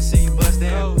 I wanna see you bust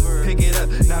down. Pick it up,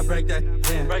 now break that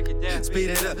down. Break it down, speed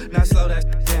it up, now slow that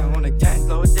down on the gang.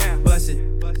 Slow it down, bust it,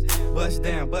 bust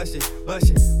down, bust it,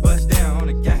 bust down on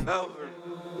the gang.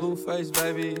 Blue face,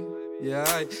 baby.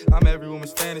 Yeah, I'm every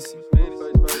woman's fantasy.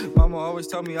 Mama always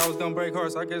told me I was gonna break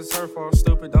hearts. I guess it's her fault.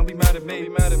 Stupid. Don't be mad at me.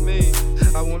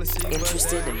 I wanna see you.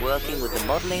 Interested in working with the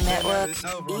Modelling Network?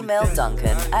 Email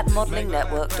Duncan at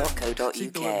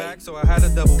modelingnetwork.co.uk. So I had to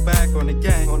double back on the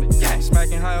gang.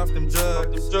 Smacking high off them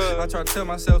drugs. I tried to tell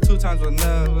myself 2 times was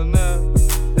enough.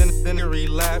 Then it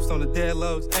relapsed on the dead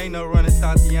lows. Ain't no running,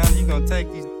 Tatiana. You gon'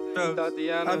 take these drugs.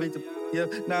 Tatiana. I beat the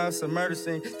yep. Now it's a murder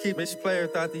scene. Keep bitch player,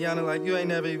 Tatiana, like you ain't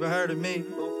never even heard of me.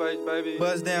 Face, baby.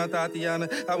 Buzz down, Tatiana.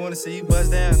 I wanna see you buzz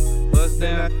down. Buzz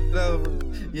down. Over.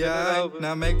 Yeah, over.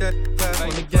 Now make that clap on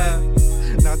the game.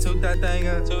 Now toot that thing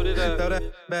up. Toot it up. Throw that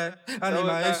back. I need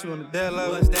my issue on the dead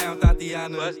low. Buzz down,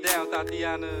 Tatiana. Buzz down,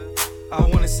 Tatiana. I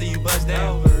wanna see you buzz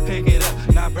down. Pick it up.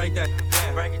 Now break that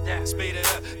down. Break it down. Speed it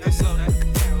up. Then slow that down.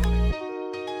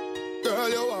 Girl,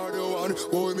 you are the one.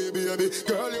 Oh, me baby.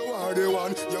 Girl, you are the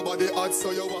one. Your body hot,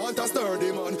 so you want a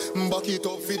sturdy man. Back it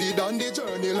up for the down the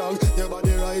journey long. Your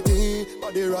body righty,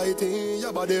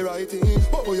 your body righty.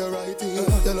 Oh, you're righty. You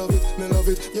love it, me love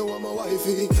it. You want my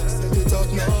wifey. Set it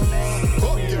up now.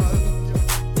 Come, girl.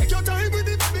 Take your time with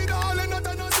it, baby, darling. Not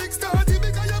a no 6:30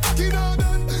 because you're back in all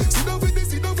done. Sit down with this,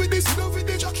 sit down with this, sit down with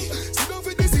the jockey. Sit down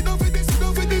with this, sit down with this, sit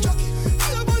down with the jockey.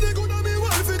 Your body gonna be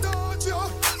well fit touch you.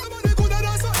 Your body gonna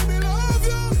that's why me love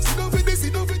you. Sit down with this,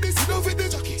 sit down with this, sit down with the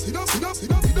jockey. Sit down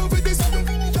with this, sit down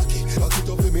with the jockey. Back it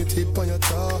up with me tip on your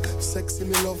top. sexy,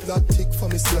 me love that tick for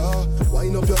me slaw.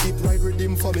 Wind up your hip, right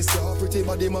rhythm for me slaw. Pretty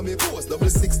body, ma me pose,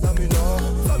 6 for me now.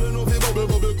 For me know, fi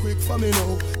bubble quick for me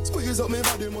now. Squeeze up me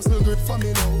body, muscle grip for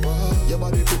me now. Your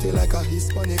body pretty like a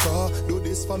Hispanic. Do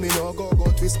this for me now, go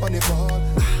twist for me ball.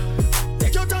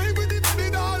 Take your time with the body,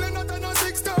 darling, not on a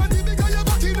 6:30 because your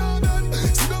body now done.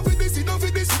 Sit down with this, sit down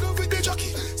with this, sit down with the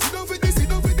jockey. Sit down with this, sit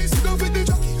down with this, sit down with the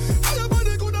jockey. Your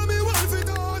body good and me want to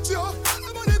touch you.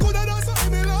 Your body good and that's why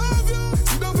me love you.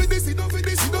 Sit down with this, sit down with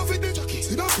this, sit down with the jockey.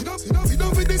 Sit down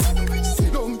with this,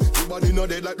 sit down. Your body not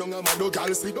dead like dung a mad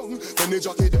girl, sit down. When the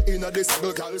jockey the inna the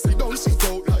saddle, girl, sit down. Sit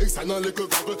out like sand a little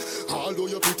gravel. Although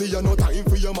you're pretty, you no time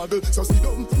for your muggle, so sit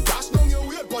down. Dash down your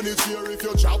weight on the chair. If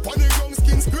you drop on the ground,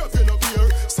 skin scrape you no care.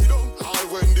 Sit down. All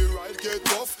when the ride get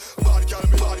tough, bad girl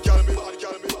me, bad girl me, bad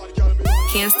girl me, bad girl me.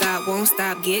 Can't stop, won't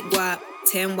stop, get guap.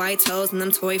 10 white toes and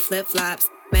them toy flip-flops.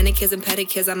 Manicures and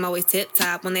pedicures, I'm always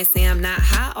tip-top. When they say I'm not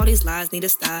hot, all these lies need to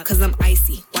stop. Cause I'm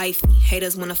icy, wifey,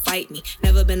 haters wanna fight me.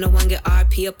 Never been the one get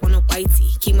RP up on a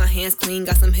whitey. Keep my hands clean,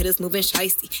 got some hitters moving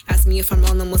shiesty. Ask me if I'm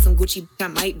rolling with some Gucci, I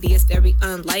might be. It's very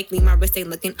unlikely, my wrist ain't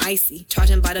looking icy.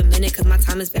 Charging by the minute cause my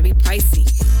time is very pricey.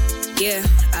 Yeah,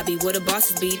 I be where the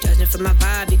bosses be. Judging from my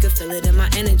vibe, you can feel it in my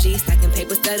energy. Stacking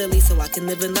paper steadily so I can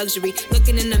live in luxury.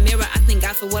 Looking in the mirror, I thank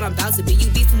God for what I'm about to be. You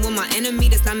beefing with my enemy,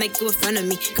 does not make you a friend of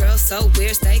me. Girl, so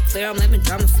weird, stay clear, I'm living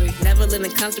drama free. Never living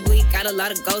comfortably, got a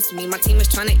lot of goals to me. My team is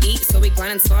trying to eat, so we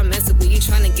grinding so immensely. You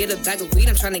trying to get a bag of weed,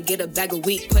 I'm trying to get a bag of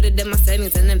wheat. Put it in my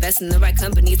savings and invest in the right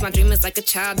companies. My dream is like a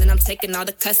child, and I'm taking all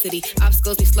the custody.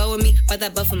 Obstacles be slowing me, but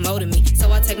that buffer molding me.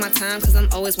 So I take my time, cause I'm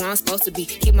always where I'm supposed to be.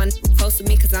 Keep my close to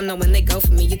me, cause I know when they go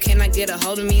for me. You cannot get a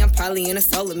hold of me, I'm probably in a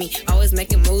soul of me. Always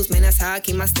making moves, man, that's how I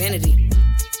keep my sanity.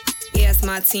 Yeah, it's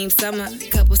my team summer.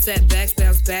 Couple setbacks,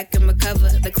 bounce back and recover.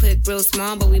 The clip real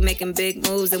small, but we making big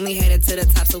moves. And we headed to the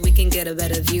top so we can get a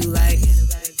better view like.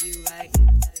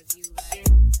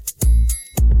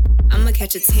 I'ma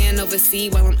catch a tan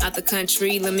overseas while I'm out the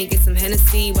country. Let me get some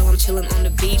Hennessy while I'm chilling on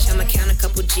the beach. I'ma count a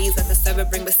couple G's, let the server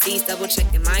bring receipts. Double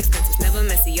checking my expenses, never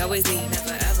messy, always neat,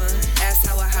 never ever. Ask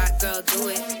how a hot girl do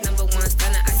it. Number one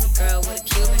stunner, icy girl with a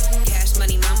Cuban. Cash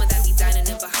money mama that be dining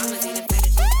in Bahamas, eating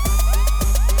fetish.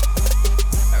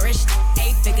 Rich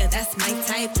 8-figure, that's my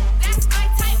type. That's my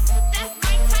type, that's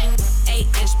my type.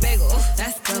 8-inch bagel,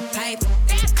 that's the pipe.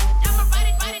 I'ma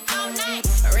ride it all night.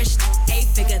 Rich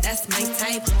 8-figure, that's my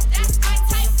type. That's my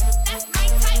type, that's my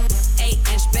type.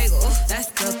 8-inch bagel,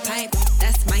 that's the pipe.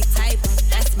 That's my type,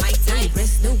 that's my type.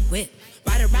 Wrist, new whip,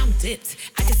 ride around dipped.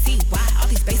 I can see why all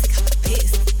these basic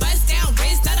pissed. Buzz down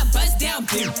wrist, not a buzz down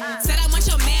bitch. Said I want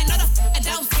your man, not a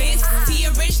down fist. See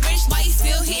a rich, why he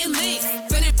still hitting licks?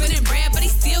 Feeling bread, but he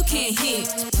still can't hit.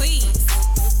 Please,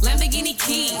 Lamborghini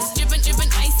keys, drippin'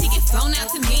 ice, he get flown out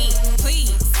to me.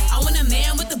 Please, I want a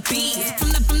man with the bees. From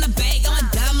the bag, going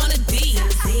dumb on the D.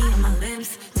 See on my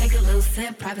lips, take a little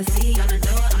sip. Privacy on the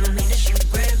door, I'ma make the shit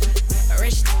grip.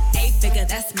 Rich 8-figure,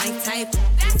 that's my type.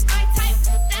 That's my type,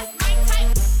 that's my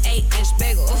type. 8-inch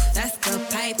bagel, that's the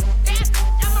pipe.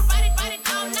 I'ma ride it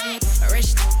all night.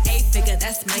 Rich 8-figure,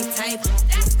 that's my type.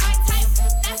 That's my type,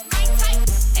 that's my type.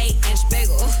 8-inch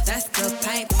bagel, that's the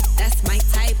pipe. That's my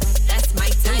type, that's my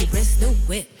type. Wrist, new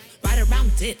whip, ride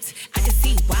around dipped. I can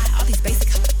see why all these basic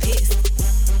pissed.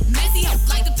 Messy up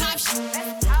like the pop shit.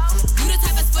 You the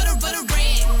type that's for the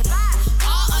red.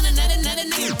 All on another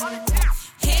nigga.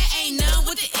 Hair ain't none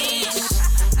with the inch.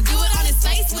 I do it on his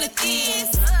face with a thiz.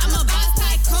 I'm a boss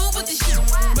tycoon with the shit.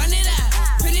 Run it up,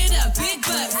 print it up, big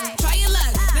bucks. Try your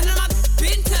luck, none of my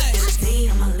been touched. See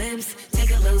on my lips,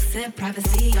 take a little sip.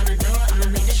 Privacy on the door, I'ma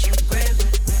make the shit grip.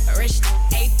 Rich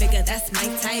 8-figure, that's my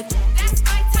type. That's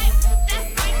my type, that's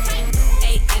my type.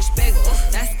 8-inch bagel,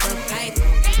 that's the pipe.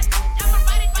 I'ma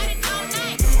ride it all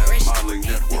night. Rich Modeling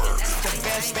Network. The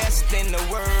best in the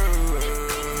world.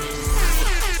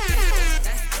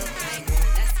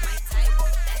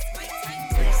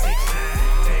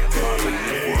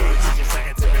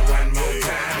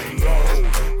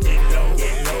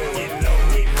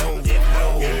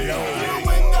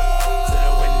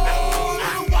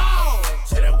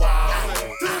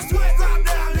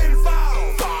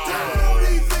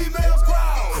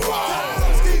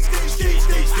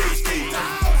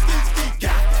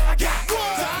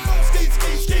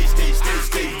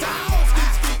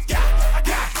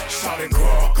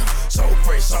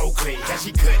 So clean, cause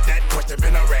she cut that question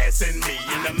been harassing me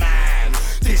in the mind.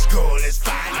 This girl is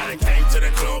fine, I done came to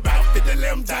the club outfit the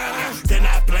limb down. Can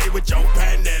I play with your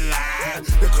panty line?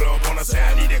 The club wanna say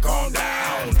I need to calm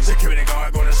down. Security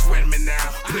guard gonna swing me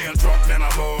now. Play a drunk, then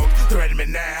I'm mug, threaten me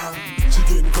now. She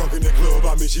getting drunk in the club,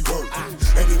 I mean she working.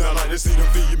 And then I like to see the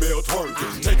females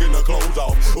twerking. Taking her clothes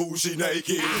off, ooh she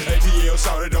naked. ATL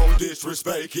shouted, don't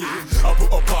disrespect it. I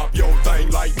pop your thing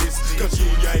like this, cause you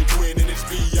ain't winning, it's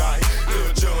B.I.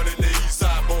 Lil Jon and the East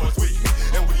Side Boys with me,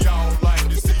 and we all like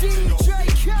to see you.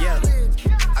 Yeah,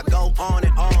 I go on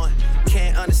and on.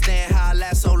 Can't understand how I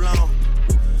last so long.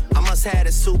 I must have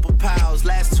the superpowers.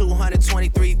 Last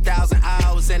 223,000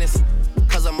 hours, and it's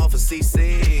cause I'm off of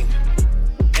CC.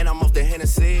 And I'm off the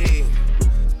Hennessy.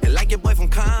 And like your boy from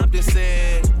Compton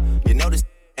said, you know this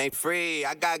ain't free.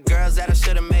 I got girls that I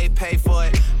should've made pay for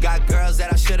it. Got girls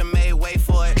that I should've made wait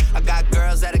for it. I got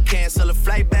girls that'll cancel a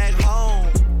flight back home.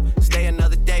 Stay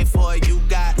another day for it. You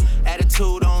got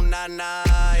attitude on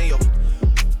 99, yo.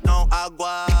 On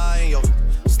agua, and yo.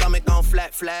 Stomach on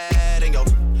flat, and yo.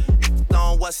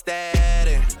 On what's that?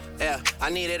 And yeah, I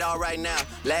need it all right now.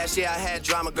 Last year I had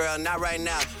drama, girl, not right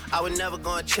now. I would never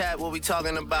go and chat what we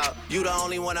talking about. You the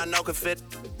only one I know can fit.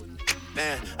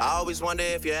 Man, I always wonder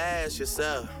if you ask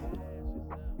yourself,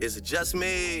 is it just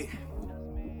me?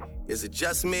 Is it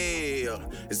just me? Or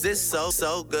is this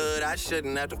so good I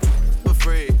shouldn't have to for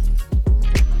free?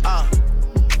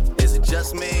 Is it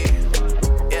just me?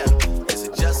 Yeah, is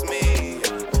it just me?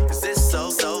 Is this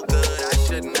so good I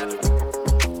shouldn't have to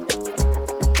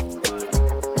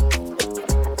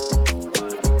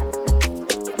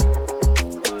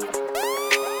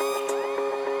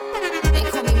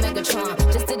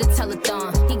just did a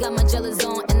telethon. He got my jealous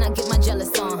on, and I get my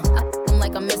jealous on. I him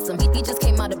like I miss him. He just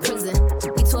came out of prison.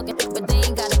 We talking, but they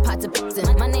ain't got a pot to piss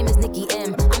in. My name is Nikki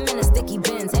M. I'm in a sticky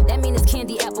Benz. That mean it's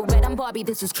candy apple red. I'm Barbie,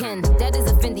 this is Ken. That is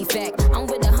a Fendi fact. I'm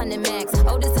with 100 max.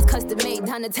 Oh, this is custom made.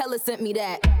 Donatella sent me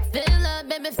that. Fill up,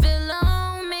 baby, fill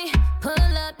on me. Pull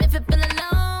up if you're feeling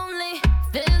lonely.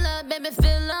 Fill up, baby,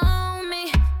 fill on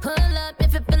me. Pull up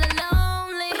if you're feeling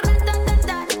lonely.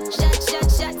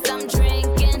 Shots, I'm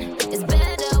drinking. It's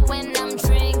better when I'm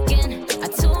drinking. I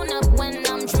tune up when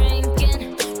I'm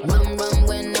drinking. Rum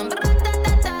when I'm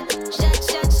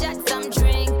shots, I'm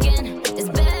drinking. It's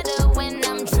better when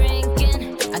I'm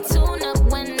drinking. I tune up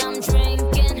when I'm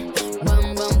drinking.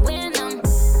 Rum when I'm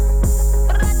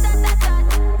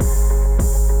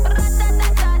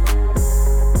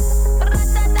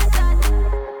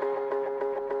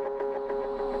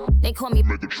They call me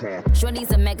Megatron.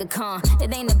 Shorty's a megacon.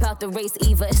 It ain't about the race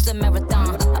either, it's the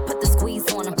marathon. I put the squeeze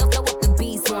on him, throw up the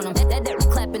bees on him. That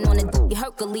clapping on the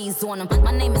Hercules on him.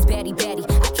 My name is Batty. I keep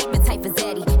it tight for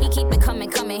Zaddy. He keep it coming.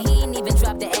 He ain't even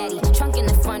dropped the Addy. Trunk in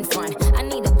the front. I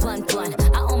need a blunt.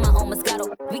 I own my own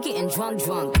Moscato. We getting drunk.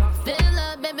 Fill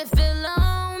up, baby, fill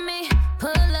on me.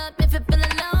 Pull up if you're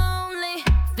feeling lonely.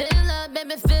 Fill up,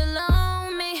 baby, fill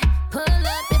on me. Pull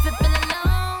up if you're feeling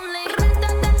lonely.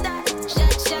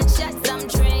 Shots, I'm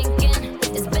drinking.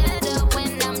 It's better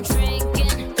when I'm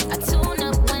drinking. I tune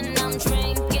up when I'm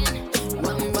drinking.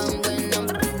 Rum when I'm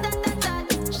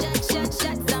shots,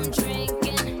 I'm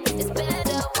drinking. It's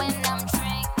better when I'm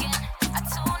drinking. I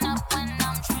tune up when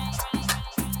I'm drinking.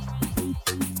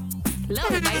 Low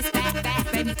bass, fat,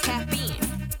 baby, tap in.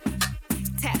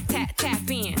 Tap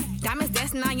in. Diamonds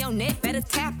dancing on your neck, better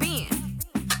tap in.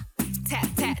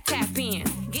 Tap in.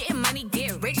 Getting money,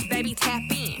 get rich, baby, tap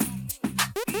in.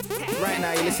 Right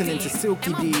now you're listening to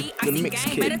Silky D, the Mix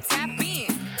Kid. Better tap in.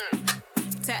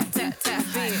 Tap in.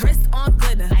 Wrist on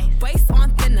glitter, waist on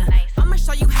thinner. I'ma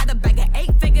show you how to bag an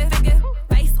 8-figure.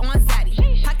 Face on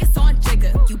zaddy, pockets on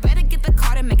jigger. You better get the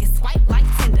card and make it swipe like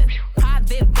Tinder.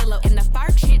 Private villa in the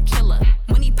fur chinchilla.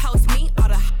 When he post me, all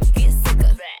the get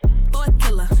sicker. For a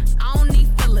killer, I don't need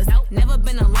fillers. Never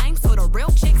been a lame, so the real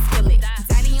chicks feel it.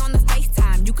 Daddy on the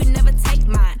FaceTime, you can never take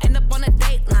mine. End up on a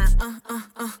dateline,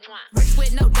 Rich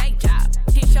with no day job.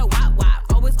 Hit your wop,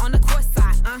 always on the course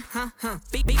side,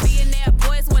 Billionaire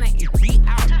boys wanna eat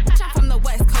out. I'm from the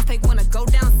West Coast, they wanna go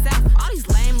down south. All these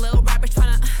lame little rappers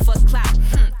tryna fuck clout.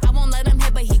 I won't let him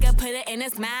hit, but he can put it in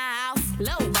his mouth.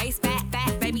 Low waist, fat,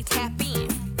 baby, tap in.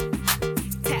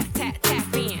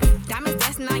 Tap in. Diamonds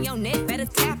dancing on your neck, better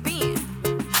tap in.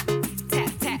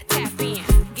 Tap in.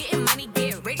 Getting money,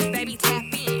 get rich, baby, tap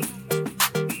in.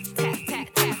 Tap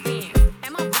in.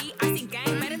 MLB, icy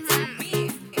gang, better tap in.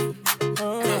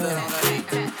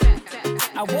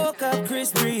 I woke up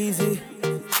Chris Breezy.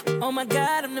 Oh my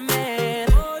God, I'm the man.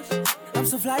 I'm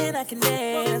so fly and I can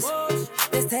dance.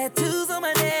 There's tattoos on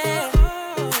my neck.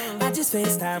 I just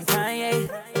FaceTime Kanye.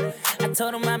 I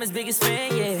told him I'm his biggest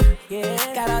fan, yeah.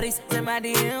 Got all these in my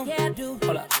DM. Yeah, I do.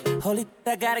 Hold up. Holy,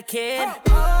 I got a kid.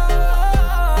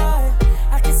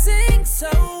 I can sing so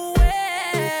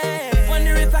well.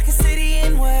 Wonder if I can say the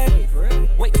N-word.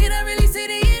 Wait, can I really say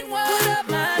the N-word? What up,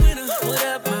 my winner? What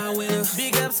up, my winner?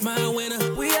 Big ups, my winner.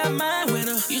 We are my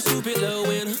winner. You stupid little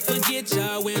winner. Forget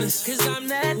y'all winners. Cause I'm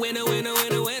that winner. I'm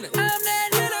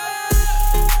that winner.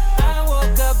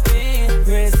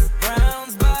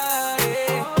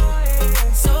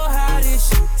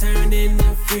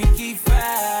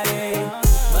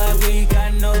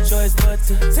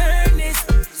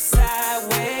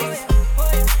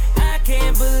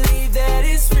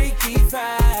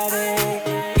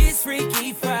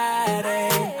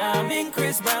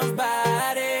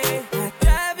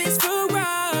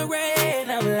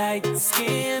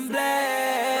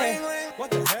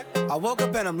 I woke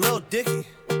up and I'm Lil Dicky.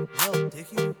 Lil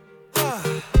Dicky?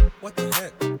 What the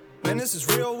heck? Man, this is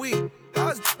real weak. I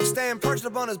was staying perched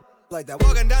up on his like that.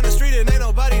 Walking down the street and ain't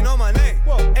nobody know my name.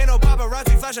 Whoa. Ain't no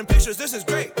paparazzi flashing pictures, this is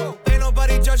great. Whoa. Ain't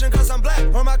nobody judging cause I'm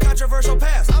black or my controversial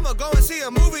past. I'ma go and see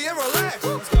a movie and relax.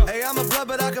 Hey, I'm a blood,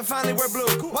 but I can finally wear blue.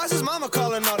 Why's his mama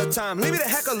calling all the time? Leave me the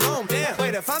heck alone. Damn.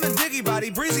 Wait, if I'm in Diggy Body,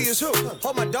 Breezy is who?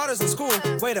 Hope my daughter's in school.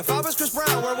 Wait, if I was Chris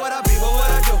Brown, where would I be? What would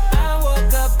I do? I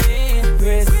woke up in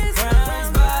Chris Brown's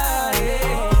body.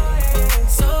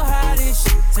 So how this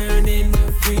shit turned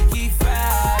into Freaky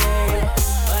Friday.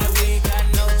 But we got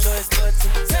no choice but to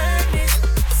turn this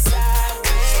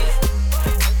sideways.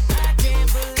 I can't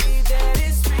believe that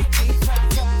it's Freaky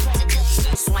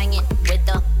Friday. Swinging with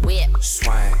the whip.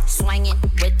 Swing. Swinging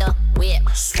with the whip.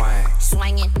 Swing.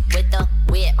 Swinging with the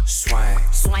whip. Swing.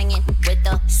 Swinging with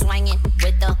the swinging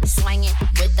with the swinging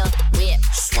with the whip.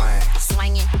 Swing.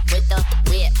 Swinging with the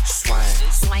whip. Swing.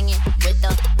 Swinging with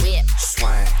the whip.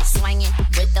 Swing. Swinging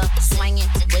with the swinging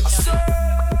with the.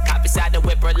 Hop inside the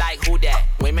whipper like who that?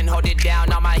 Women hold it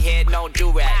down on my head, no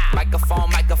do-rag.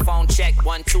 Microphone, check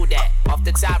 1, 2 that. Off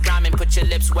the top rhyming, put your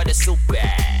lips where the soup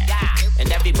at. And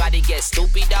everybody get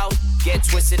stupid though. Get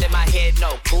twisted in my head,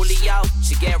 no coolio.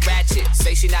 She get ratchet,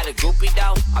 say she not a groupie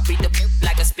though. I beat the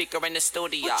like a speaker in the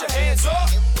studio. Put your hands up.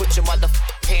 Put your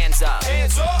hands up.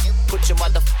 Hands up. Put your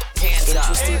hands up.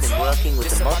 Interested in working with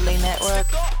the Modelling Network?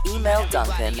 Email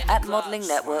Duncan at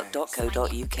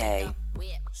modelingnetwork.co.uk.